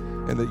pastor,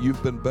 and that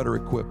you've been better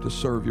equipped to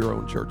serve your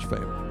own church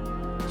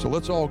family. So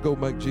let's all go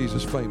make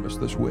Jesus famous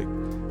this week.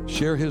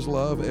 Share His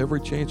love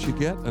every chance you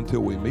get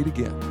until we meet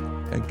again,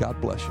 and God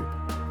bless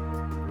you.